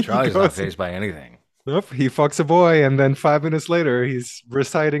 He Charlie's not goes, phased by anything. nope, he fucks a boy, and then 5 minutes later, he's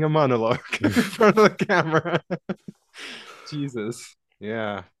reciting a monologue in front of the camera. Jesus.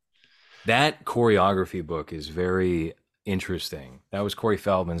 Yeah. That choreography book is very interesting. That was Corey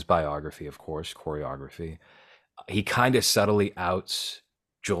Feldman's biography, of course, choreography. He kind of subtly outs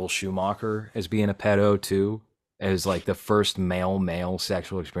Joel Schumacher as being a pedo too, as like the first male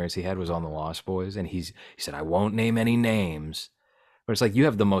sexual experience he had was on the Lost Boys, and he said, "I won't name any names." But it's like you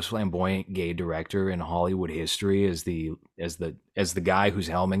have the most flamboyant gay director in Hollywood history as the guy who's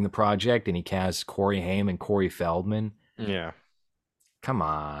helming the project, and he casts Corey Haim and Corey Feldman. Yeah. Come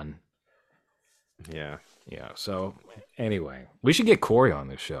on. Yeah. Yeah. So anyway, we should get Corey on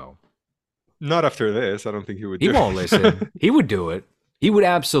this show. Not after this. I don't think he would He do won't listen. it. He would do it. He would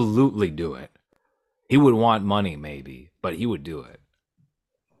absolutely do it. He would want money, maybe, but he would do it.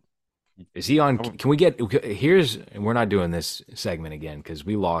 Is he on? Oh, Can we get here's? And we're not doing this segment again because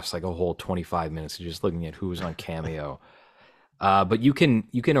we lost like a whole 25 minutes of just looking at who was on Cameo. But you can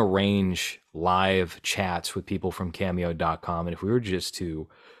arrange live chats with people from Cameo.com, and if we were just to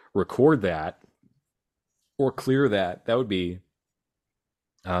record that or clear that, that would be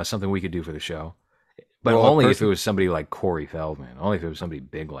something we could do for the show. But well, only if it was somebody like Corey Feldman. Only if it was somebody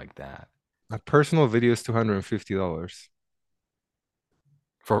big like that. a personal video is $250.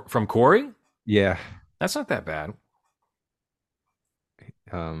 From Corey, Yeah. that's not that bad.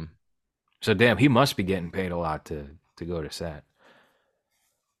 Um, So damn, he must be getting paid a lot to go to set.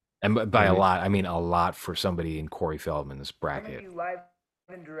 And by let a me lot, I mean a lot for somebody in Corey Feldman's Coming to bracket. you live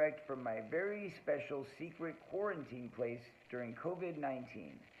and direct from my very special secret quarantine place during COVID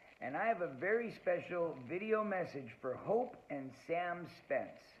 19. and I have a very special video message for Hope and Sam Spence.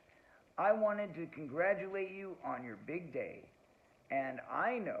 I wanted to congratulate you on your big day, and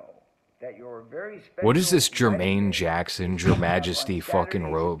I know that your very What is special this wedding Jermaine day Jackson, is Your coming up on Majesty fucking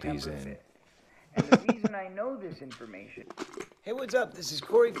Saturday, robe he's September in? 5th. And the reason I know this information. Hey, what's up? This is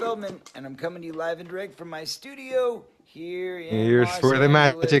Corey Feldman, and I'm coming to you live and direct from my studio here in Here's Los where the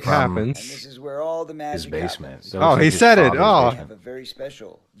magic Angeles. From And happens. this is where all the his magic basement. happens. That Oh, looks like he his said it. father's Oh, I basement. have a very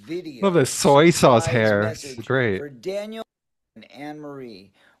special video. love the soy sauce surprise hair. It's message great. for Daniel and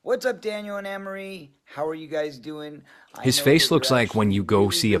Anne-Marie. What's up, Daniel and Anne-Marie? How are you guys doing? I His know face that looks you're like when actually you go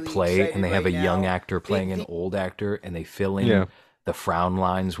really, see a really play and excited they have a right young now. actor playing Big an thing. old actor and they fill Yeah. in the frown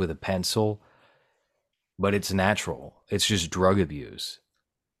lines with a pencil, but it's natural. It's just drug abuse.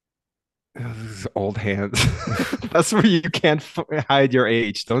 Those old hands. That's where you can't hide your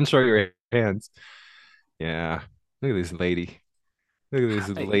age. Don't show your hands. Yeah. Look at this lady. Look at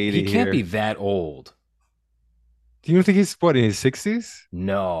this He lady can't be here. that old. Do you think he's what in his 60s?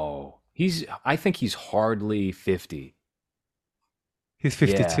 No. I think he's hardly 50. He's Yeah.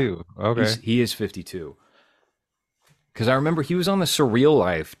 52. Okay. He is 52. Because I remember he was on the Surreal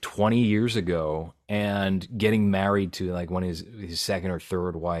Life 20 years ago and getting married to like his second or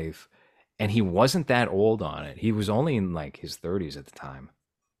third wife. And he wasn't that old on it. He was only in like his 30s at the time.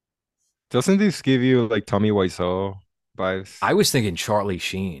 Doesn't this give you like Tommy Wiseau vibes? I was thinking Charlie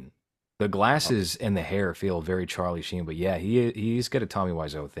Sheen. The Oh, glasses and the hair feel very Charlie Sheen, but yeah, he's got a Tommy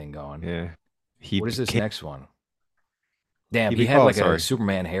Wiseau thing going. yeah. He What is this became next one? Damn, he he be had oh like a sorry.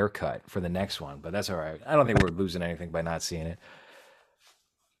 Superman haircut for the next one, but that's all right. I don't think we're losing anything by not seeing it.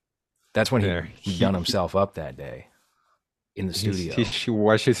 That's when There. he done himself up that day in the He studio. should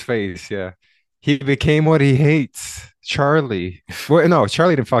wash his face, yeah. He became what he hates. Charlie. Well, no,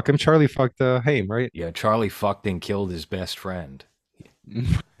 Charlie didn't fuck him. Charlie fucked Haim, right? Yeah, Charlie fucked and killed his best friend.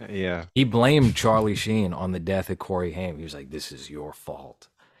 Yeah. He blamed Charlie Sheen on the death of Corey Haim. He was like, "This is your fault.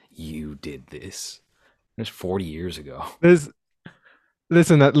 You did this." It was 40 years ago. There's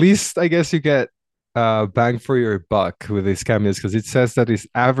Listen, at least I guess you get bang for your buck with these cameos because it says that his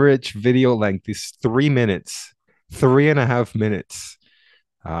average video length is 3 minutes, 3.5 minutes.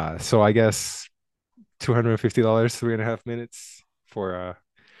 So I guess $250, 3.5 minutes for a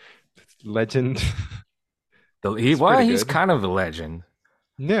legend. It's Well, pretty he's good. kind of a legend.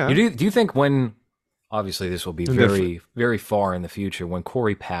 Yeah. Do you think when obviously this will be And the very very far in the future when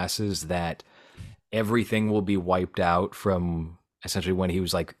Corey passes that everything will be wiped out from essentially when he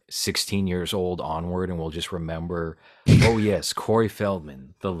was like 16 years old onward and we'll just remember, oh yes, Corey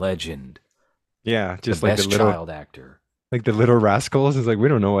Feldman, the legend, yeah, the just best child actor. like the little rascals. It's like we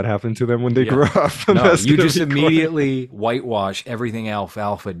don't know what happened to them when they grew Yeah. up. And No, that's you gonna just be Corey. immediately whitewash everything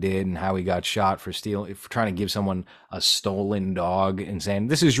Alfalfa did and how he got shot for stealing, for trying to give someone a stolen dog and saying,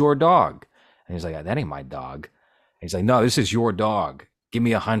 "This is your dog." And he's like, "That ain't my dog." And he's like, "No, this is your dog. Give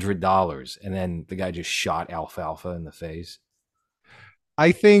me $100." And then the guy just shot Alfalfa in the face.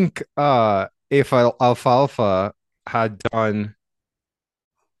 I think if Alfalfa had done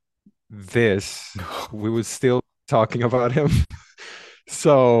this, we would still be talking about him.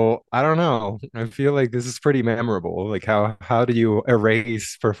 So I don't know. I feel like this is pretty memorable. Like how do you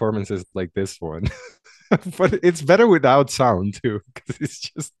erase performances like this one? But it's better without sound too, because it's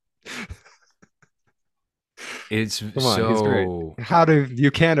just It's come on, he's great. so, How do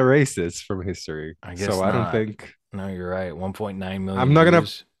you can't erase this from history? I So guess I don't not. think No, you're right. 1.9 I'm million not gonna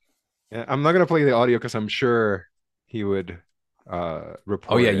views. I'm not gonna play the audio because I'm sure he would Oh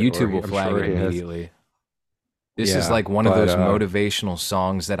report yeah, it, or YouTube will I'm flag sure it he has. immediately. This is Yeah, like one of but those motivational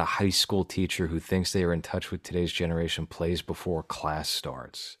songs that a high school teacher who thinks they are in touch with today's generation plays before class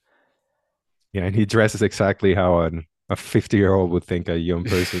starts. yeah, and he dresses exactly how a 50-year-old would think a young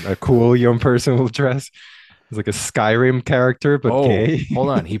person, a cool young person will dress. It's like a Skyrim character, but Oh, gay. hold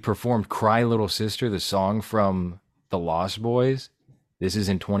on. He performed Cry Little Sister, the song from The Lost Boys. This is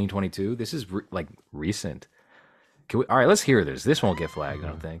in 2022. This is like recent. All right, let's hear this. This won't get flagged, I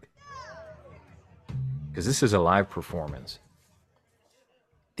don't think, because this is a live performance.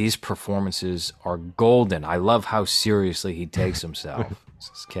 These performances are golden. I love how seriously he takes himself. This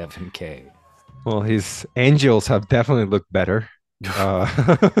is Kevin K. Well, his angels have definitely looked better. Uh,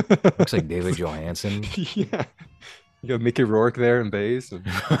 Looks like David Johansen. yeah, you got Mickey Rourke there in bass.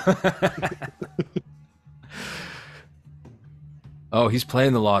 Oh, he's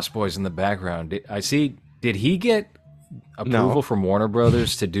playing the Lost Boys in the background. I see. Did he get approval No, from Warner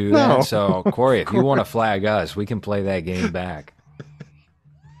Brothers to do that? no, So, Corey, of if you want to course. flag us, we can play that game back.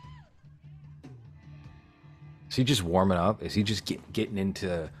 Is he just warming up? Is he just getting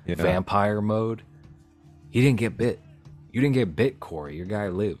into Yeah, vampire mode? He didn't get bit. You didn't get bit, Corey. Your guy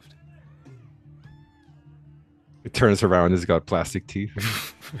lived. It turns around, he's got plastic teeth.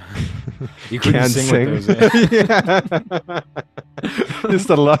 You couldn't Can't sing with sing. those in. Yeah.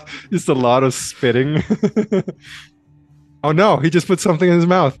 Just a lot of spitting. Oh no, he just put something in his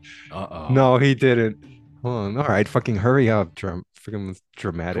mouth. Uh-oh. No, he didn't. Hold on. All right, fucking hurry up. Freaking Can we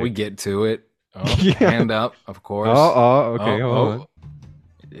dramatic. get to it? Oh, Yeah. hand up, of Oh, course. oh, okay, Oh, hold on. oh,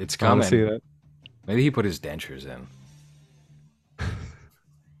 it's I want to see coming. that. Maybe he put his dentures in.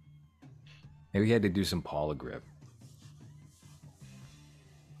 Maybe he had to do some Paula grip.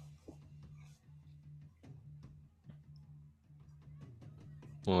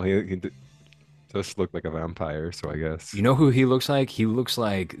 Well, does look like a vampire, so I guess. You know who he looks like? He looks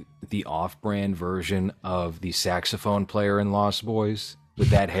like the off-brand version of the saxophone player in Lost Boys with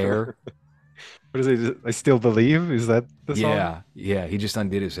that hair. What is it? I still believe. Is that the song? Yeah, yeah. He just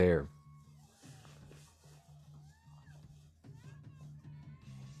undid his hair.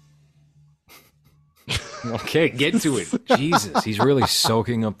 Okay, get to it. Jesus, he's really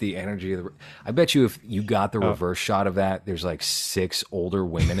soaking up the energy of the. I bet you if you got the Oh. reverse shot of that, there's like 6 older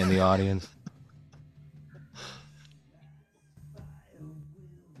women in the audience.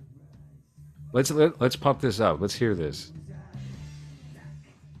 Let's pump this up. Let's hear this.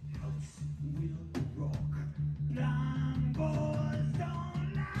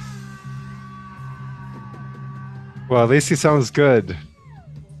 Well, at least he sounds good.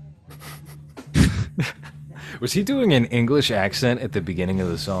 Was he doing an English accent at the beginning of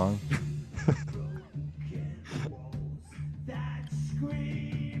the song?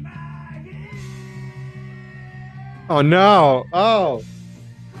 Oh no! Oh,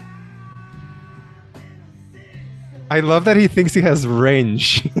 I love that he thinks he has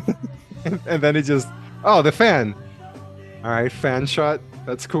range, and then he just the fan. All right, fan shot.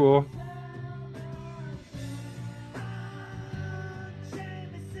 That's cool.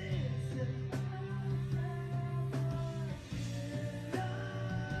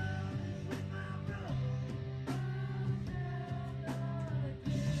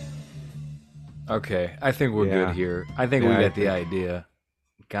 Okay, I think we're good Yeah. here. I think we Yeah, I get the think idea.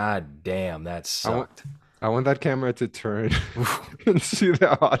 God damn, that I want sucked. I want that camera to turn and see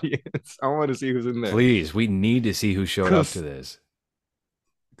the audience. I want to see who's in there. Please, we need to see who showed up to Cause, this.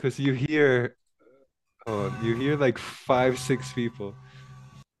 cause you hear like 5, 6 people.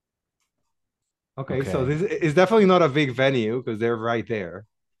 Okay, so Okay. this is definitely not a big venue because they're right there.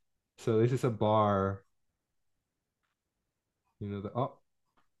 So this is a bar.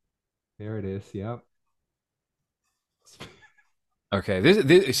 There it is. Yep. Okay.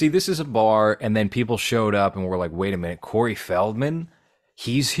 This is a bar, and then people showed up, and we're like, wait a minute, Corey Feldman,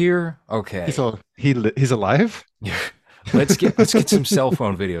 he's here. He's Okay. all he's alive. Let's get some cell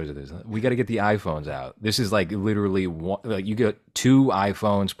phone videos of this. We got to get the iPhones out. This is like literally one, like you get 2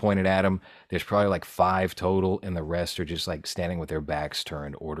 iPhones pointed at them. There's probably like 5 total, and the rest are just like standing with their backs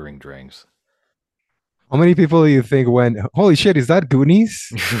turned, ordering drinks. How many people do you think went? Holy shit! Is that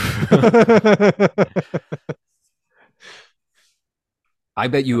Goonies? I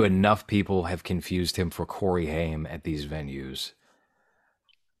bet you enough people have confused him for Corey Haim at these venues.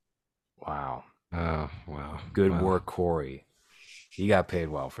 Wow. Oh wow! Good Wow. work, Corey. He got paid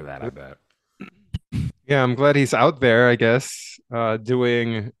well for that, I bet. Yeah, I'm glad he's out there. I guess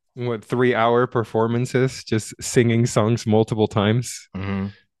doing what 3 hour performances, just singing songs multiple times. Hmm.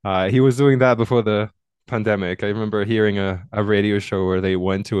 He was doing that before the pandemic. I remember hearing a radio show where they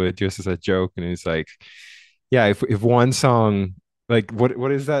went to it just as a joke, and it's like, yeah, if one song, like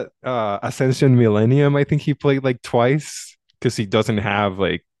what is that? Ascension Millennium, I think he played like twice because he doesn't have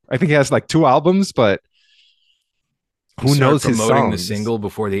like I think he has like 2 albums, but He who started knows his promoting the songs? single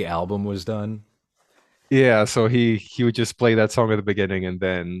before the album was done. Yeah, so he would just play that song at the beginning, and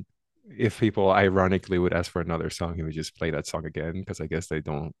then if people ironically would ask for another song, he would just play that song again because I guess they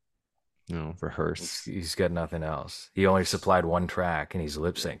don't, rehearse. He's got nothing else. He only supplied one track, and he's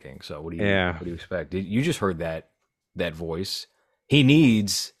lip syncing. So Yeah. what do you expect? You just heard that voice? He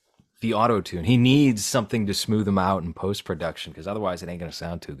needs the auto tune. He needs something to smooth him out in post production because otherwise it ain't gonna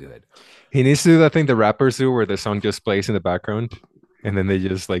sound too good. He needs to do that thing the rappers do where the song just plays in the background and then they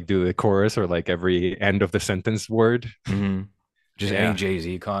just like do the chorus or like every end of the sentence word. Hmm. Just any Yeah.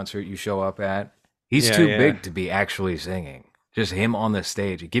 Jay-Z concert you show up at, he's Yeah, too yeah. big to be actually singing. Just him on the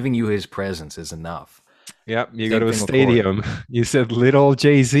stage, giving you his presence is enough. Yep. You go Same to a thing with Corey. stadium. You said little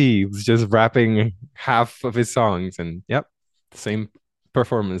Jay-Z was just rapping half of his songs and yep, same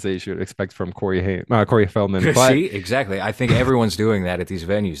performance they should expect from Corey Feldman. But See, exactly. I think everyone's doing that at these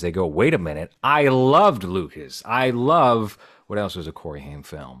venues. They go, wait a minute, I loved Lucas. I love what else was a Corey Haim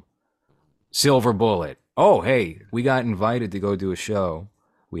film? Silver Bullet. Oh, hey, we got invited to go do a show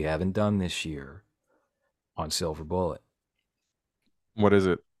we haven't done this year on Silver Bullet. What is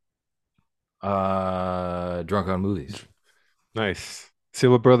it? Drunk on movies. Nice.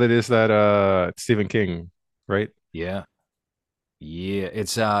 Silver Brother is that Stephen King, right? Yeah. Yeah,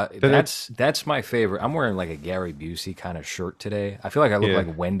 it's Then it that's my favorite. I'm wearing like a Gary Busey kind of shirt today. I feel like I look yeah.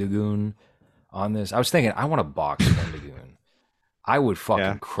 like Wendigoon on this. I was thinking I want to box Wendigoon. I would Yeah.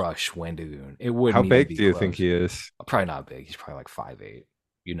 fucking crush Wendigoon. It How wouldn't even big be do you think close. he is? Probably not big. He's probably like 5'8".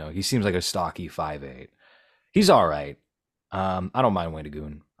 You know, he seems like a stocky 5'8". He's all right. I don't mind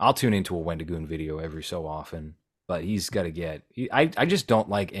Wendigoon. I'll tune into a Wendigoon video every so often, but he's got to get. I just don't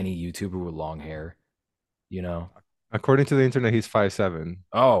like any YouTuber with long hair. You know. According to the internet, he's 5'7".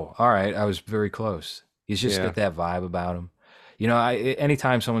 Oh, all right. I was very close. He's just got Yeah. that vibe about him. You know,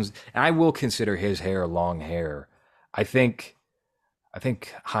 anytime someone's, and I will consider his hair long hair. I think, I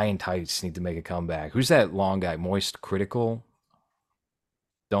think High and Tights need to make a comeback. Who's that long guy? Moist Critical.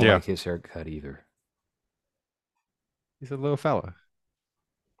 Don't Yeah. like his haircut either. He's a little fella.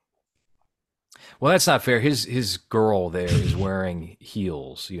 Well, that's not fair. His girl there is wearing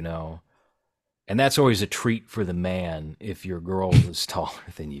heels. You know, and that's always a treat for the man if your girl is taller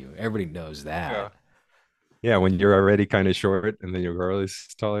than you. Everybody knows Yeah. that. Yeah, when you're already kind of short and then your girl is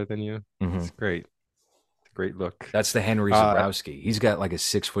taller than you. Hmm. It's great. It's a great look. That's the Henry Uh Zabrowski. He's got like a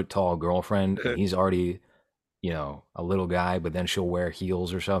 6 foot tall girlfriend, and he's already, you know, a little guy, but then she'll wear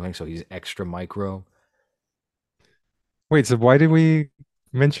heels or something, so he's extra micro. wait, so why did we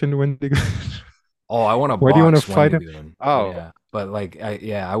mention Wendigo? Oh, I want to Why do you want to box fight him? Wendigoon. Oh, Yeah, but like,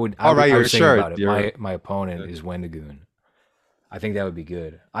 yeah, I would. all right, I you're was thinking sure. about it. You're My opponent uh, is Wendigoon. I think that would be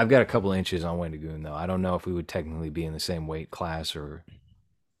good. I've got a couple inches on Wendigoon though. I don't know if we would technically be in the same weight class or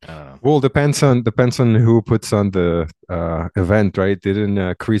I don't know. well, depends on who puts on the event, right?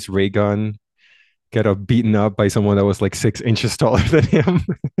 Didn't Chris Ray get beaten up by someone that was like 6 inches taller than him?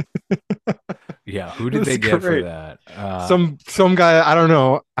 Yeah, who did That's they get for great. that? Some guy, I don't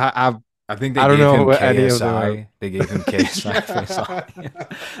know. I think they I don't gave know him who any of them are. KSI. They gave him KSI face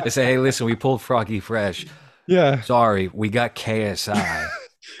off. They say, "Hey, listen, we pulled Froggy Fresh. Yeah, Sorry, we got KSI."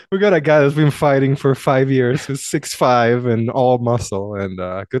 we got a guy that's been fighting for 5 years who's 6'5" and all muscle, and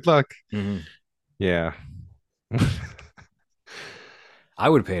good luck. Hmm. Yeah. I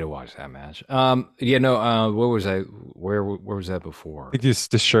would pay to watch that match. Yeah, no. What was I? Where was that before? It's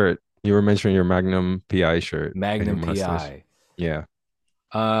just the shirt. You were mentioning your Magnum PI shirt and your Magnum mustache. PI. Yeah,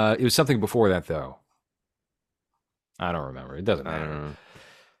 It was something before that though. I don't remember. It doesn't I don't matter. know.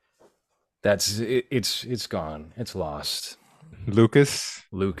 That's it, it's gone. It's lost. Lucas,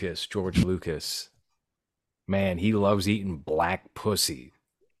 Lucas, George Lucas. Man, he loves eating black pussy.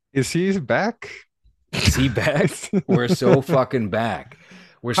 is he back? Is he back? We're so fucking back.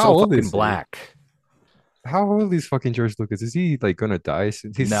 We're How so old fucking is he? black. How old is fucking George Lucas? Is he like gonna die?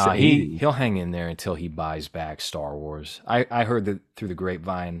 He's Nah, 80. he'll hang in there until he buys back Star Wars. I heard that through the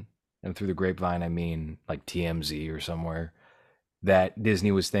grapevine, and through the grapevine I mean like TMZ or somewhere, that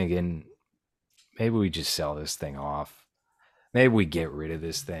Disney was thinking maybe we just sell this thing off. Maybe we get rid of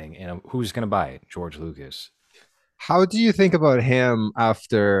this thing. And who's gonna buy it? George Lucas. How do you think about him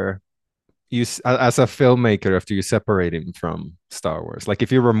after as a filmmaker, after you separate him from Star Wars? Like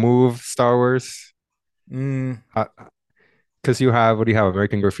if you remove Star Wars, Mm, because you have, what do you have?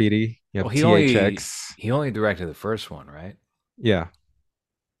 American Graffiti, you well, have THX. he only directed the first one, right? Yeah.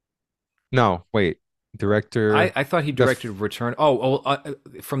 No, wait. Director, I thought he the directed Return. Oh,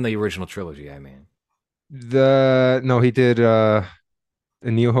 from the original trilogy. I mean, no, he did A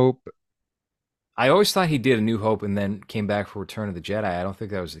New Hope. I always thought he did A New Hope and then came back for Return of the Jedi. I don't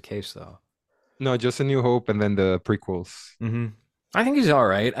think that was the case though. No, just A New Hope and then the prequels. Hmm. I think he's all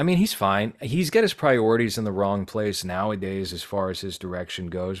right. I mean, he's fine. He's got his priorities in the wrong place nowadays as far as his direction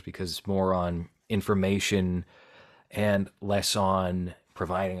goes because it's more on information and less on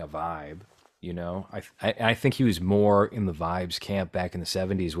providing a vibe. You know, I think he was more in the vibes camp back in the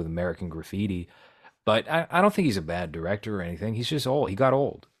 '70s with American Graffiti, but I don't think he's a bad director or anything. He's just old. He got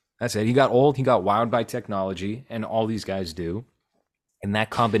old. That's it. He got old. He got wowed by technology, and all these guys do. And that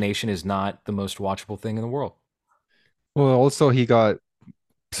combination is not the most watchable thing in the world. Well, also he got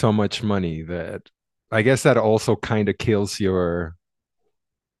so much money that I guess that also kind of kills your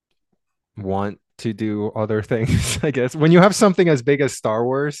want to do other things. I guess when you have something as big as Star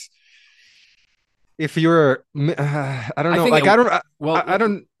Wars, if you're, I don't I know, think like it, I don't, well, I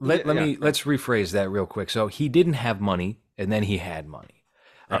don't, let yeah, me let's rephrase that real quick. So he didn't have money, and then he had money,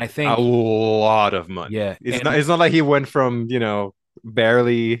 and I a think lot of money. yeah, It's not, and it's not like he went from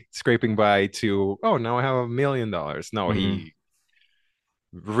barely scraping by to, oh, now I have $1 million. No, mhm.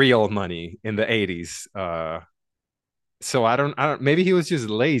 real money in the 80s. So I don't, maybe he was just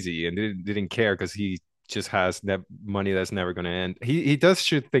lazy and didn't care because he just has money that's never going to end. He does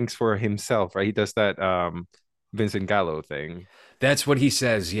shoot things for himself, right? He does that Vincent Gallo thing. That's what he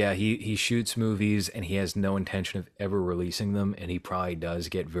says. Yeah, he shoots movies and he has no intention of ever releasing them, and he probably does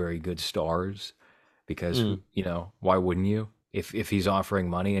get very good stars because Mm, why wouldn't you? If he's offering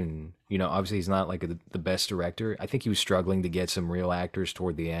money and obviously he's not like the best director. I think he was struggling to get some real actors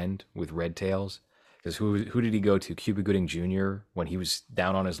toward the end with Red Tails. Because who did he go to? Cuba Gooding Jr. when he was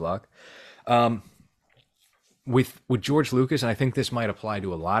down on his luck. Um, with George Lucas, and I think this might apply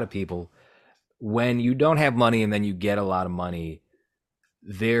to a lot of people. When you don't have money and then you get a lot of money,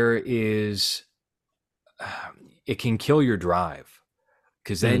 there is it can kill your drive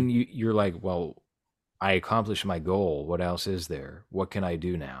because mm, then you're like, well, I accomplished my goal. What else is there? What can I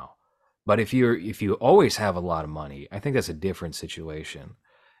do now? But if you always have a lot of money, I think that's a different situation,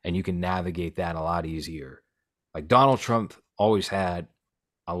 and you can navigate that a lot easier. Like Donald Trump always had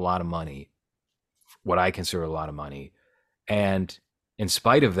a lot of money, what I consider a lot of money, and in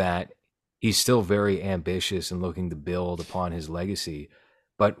spite of that, he's still very ambitious and looking to build upon his legacy.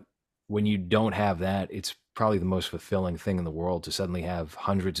 But when you don't have that, it's probably the most fulfilling thing in the world to suddenly have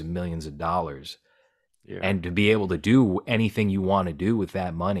hundreds of millions of dollars yeah. and to be able to do anything you want to do with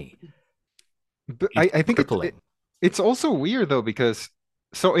that money. But It's I think crippling. it's also weird though because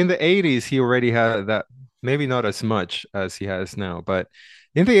so in the 80s he already had that, maybe not as much as he has now, but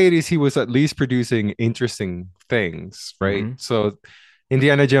in the 80s he was at least producing interesting things, right? Hmm. So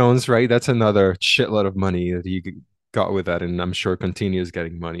Indiana Jones, right? That's another shitload of money that he got with that, and I'm sure continues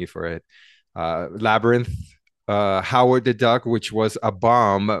getting money for it. Labyrinth, Howard the Duck, which was a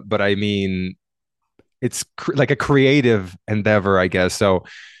bomb, but I mean it's like a creative endeavor, I guess. So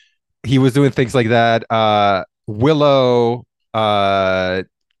he was doing things like that. Willow, uh,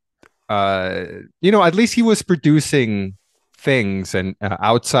 uh, at least he was producing things and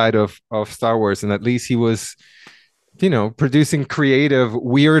outside of Star Wars, and at least he was, producing creative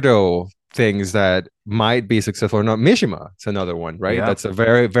weirdo things that might be successful or not. Mishima, it's another one, right? Yeah. That's a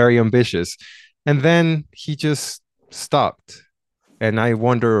very very ambitious, and then he just stopped, and I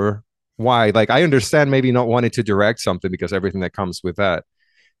wonder why. Like I understand maybe not wanting to direct something because everything that comes with that,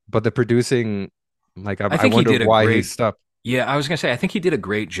 but the producing, like I I think he wonder did a why he great stopped. Yeah, I was going to say I think he did a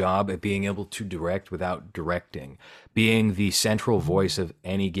great job at being able to direct without directing, being the central voice of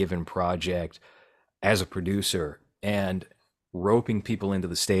any given project as a producer and roping people into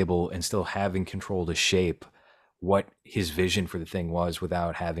the stable and still having control to shape what his vision for the thing was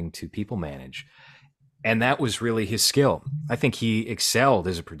without having to people manage. And that was really his skill. I think he excelled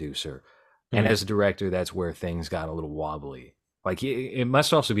as a producer. And Mm. as a director, that's where things got a little wobbly. Like it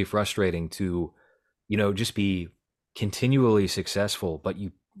must also be frustrating to, just be continually successful, but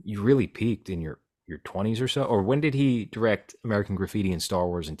you really peaked in your 20s or so. Or when did he direct American Graffiti and Star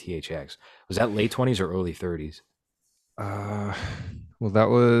Wars and THX? Was that late 20s or early 30s? Uh, well, that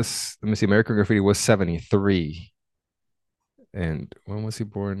was, let me see, American Graffiti was 73. And when was he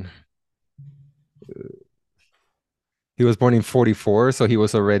born? He was born in 44, so he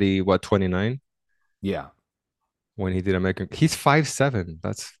was already what, 29 Yeah. when he did American. He's 5'7".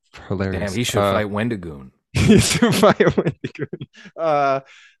 That's Damn, hilarious. he should fight Wendigoon. He's 5'1".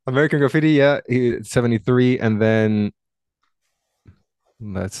 American Graffiti, yeah, 73, and then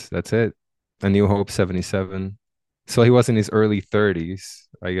that's it. A New Hope 77. So he was in his early 30s,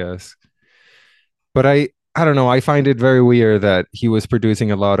 I guess. But I don't know, I find it very weird that he was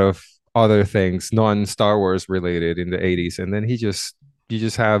producing a lot of other things, non-Star Wars related in the 80s, and then you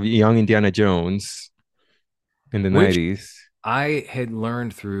just have young Indiana Jones in the Which 90s. I had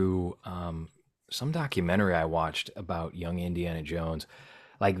learned through some documentary I watched about young Indiana Jones.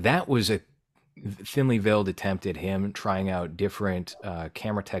 Like that was a thinly veiled attempt at him trying out different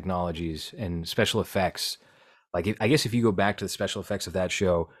camera technologies and special effects. Like I guess if you go back to the special effects of that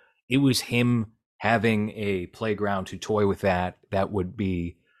show, it was him having a playground to toy with that would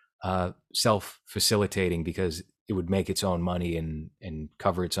be self facilitating because it would make its own money and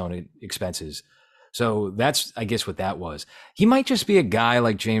cover its own expenses. So that's I guess what that was. He might just be a guy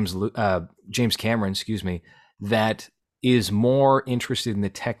like James Cameron, excuse me, that is more interested in the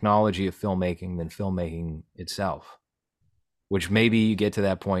technology of filmmaking than filmmaking itself. Which maybe you get to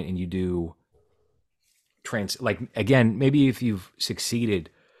that point and you do like again, maybe if you've succeeded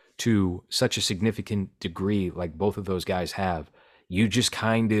to such a significant degree like both of those guys have, you just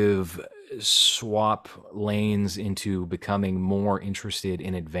kind of swap lanes into becoming more interested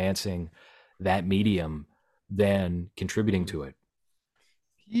in advancing that medium than contributing to it.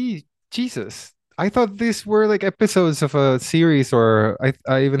 Jesus. I thought these were like episodes of a series, or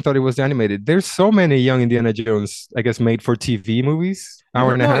I even thought it was animated. There's so many young Indiana Jones, I guess, made for TV movies, hour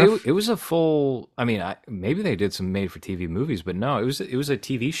No, and a no, half. it was a full. I mean, maybe they did some made for TV movies, but no, it was a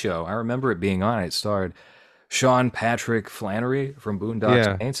TV show. I remember it being on. It starred Sean Patrick Flannery from Boondock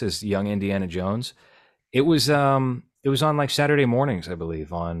Yeah, Saints as young Indiana Jones. It was on like Saturday mornings, I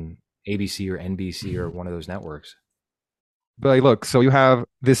believe, on ABC or NBC or one of those networks. but like, look, so you have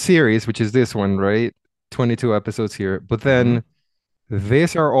this series, which is this one, right? 22 episodes here, but Hmm. then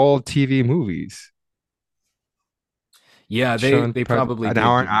these are all TV movies. Yeah, Sean they Patrick, probably did an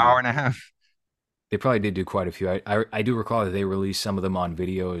hour do. and a half. They probably did do quite a few. I do recall that they released some of them on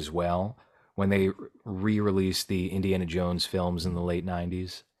video as well when they re-released the Indiana Jones films in the late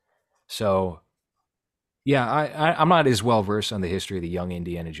 '90s. So yeah, I'm not as well versed on the history of the young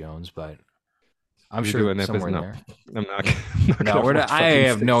Indiana Jones, but I'm Should we do sure an somewhere episode? in No, there. I'm not. I'm not No, gonna we're not. watch I fucking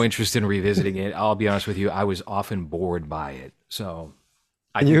have no six. interest in revisiting it. I'll be honest with you. I was often bored by it, so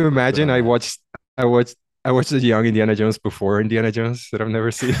I Can think you we're good imagine? on that. I watched, I watched the Young Indiana Jones before Indiana Jones that I've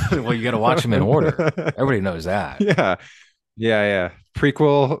never seen. Well, you got to watch them in order. Everybody knows that. Yeah, yeah.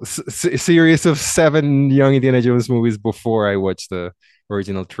 Prequel series of seven Young Indiana Jones movies before I watched the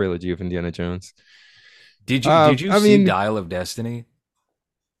original trilogy of Indiana Jones. Did you I see mean, Dial of Destiny?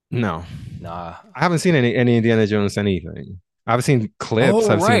 no, Nah. I haven't seen any Indiana Jones anything. I've seen clips. Oh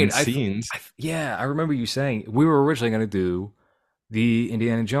I've seen right. scenes. Yeah, I remember you saying we were originally going to do the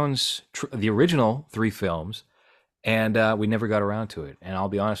Indiana Jones, the original three films, and we never got around to it. And I'll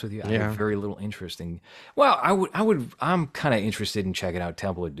be honest with you, I have Yeah. very little interest in. Well, I'm kind of interested in checking out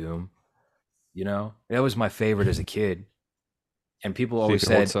Temple of Doom. You know, that was my favorite as a kid, and people See always if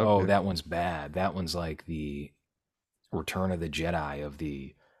it said, holds up. "Oh, Yeah. that one's bad. That one's like the Return of the Jedi of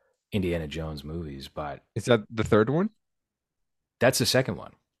the Indiana Jones movies." But Is that the third one? that's the second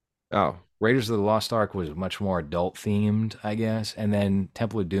one. Oh, Raiders of the Lost Ark was much more adult themed, I guess. And then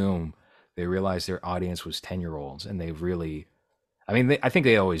Temple of Doom, they realized their audience was 10-year-olds. And they really, I mean, I think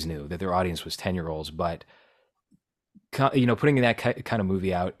they always knew that their audience was 10-year-olds, but, you know, putting that kind of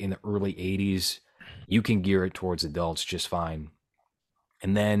movie out in the early 80s, you can gear it towards adults just fine.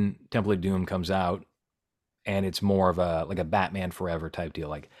 And then Temple of Doom comes out and it's more of a, like a Batman Forever type deal.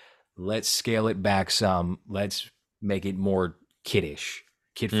 Like, let's scale it back some. Let's make it more kiddish,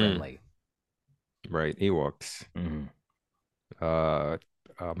 kid mm, friendly. right. Ewoks. Mm-hmm. Uh,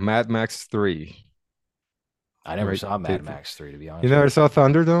 Mad Max 3, I never right? saw Mad Max 3, to be You honest with never you. saw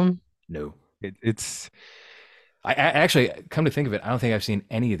Thunderdome? No. It's I actually, come to think of it, I don't think I've seen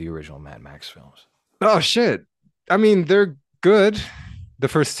any of the original Mad Max films. oh shit. I mean, they're good. The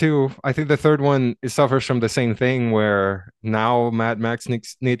first two, I think the third one it suffers from the same thing where now Mad Max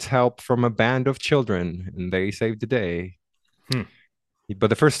needs help from a band of children and they save the day. Hmm. But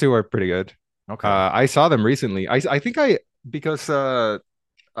the first two are pretty good. Okay. I saw them recently. I think I because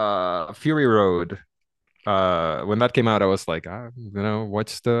Fury Road when that came out I was like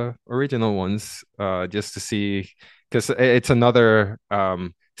watch the original ones just to see because it's another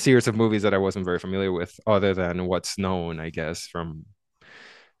series of movies that I wasn't very familiar with other than what's known I guess from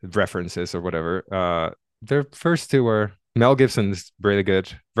references or whatever. Their first two were Mel Gibson's really good,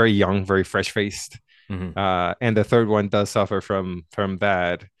 very young, very fresh faced. Hmm. And the third one does suffer from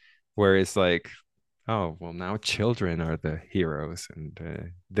that, where it's like, oh well, now children are the heroes, and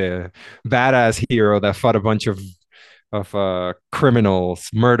the badass hero that fought a bunch of criminals,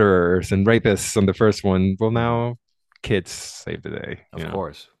 murderers, and rapists on the first one. Well, Hmm. now kids save the day. Of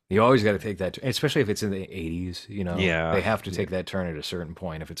course. You always got to take that, especially if it's in the 80s, you know, they Yeah, have to yeah. take that turn at a certain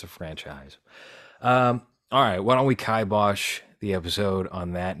point if it's a franchise. All right. Why don't we kibosh the episode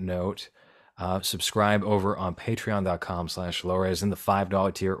on that note? Subscribe over on patreon.com/Lores in the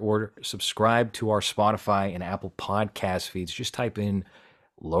 $5 tier, or subscribe to our Spotify and Apple podcast feeds. Just type in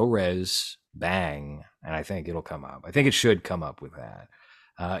Lores Bang, and I think it'll come up. I think it should come up with that.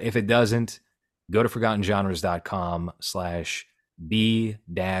 If it doesn't, go to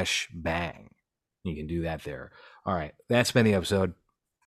forgottengenres.com/B-bang. You can do that there. All right. That's been the episode.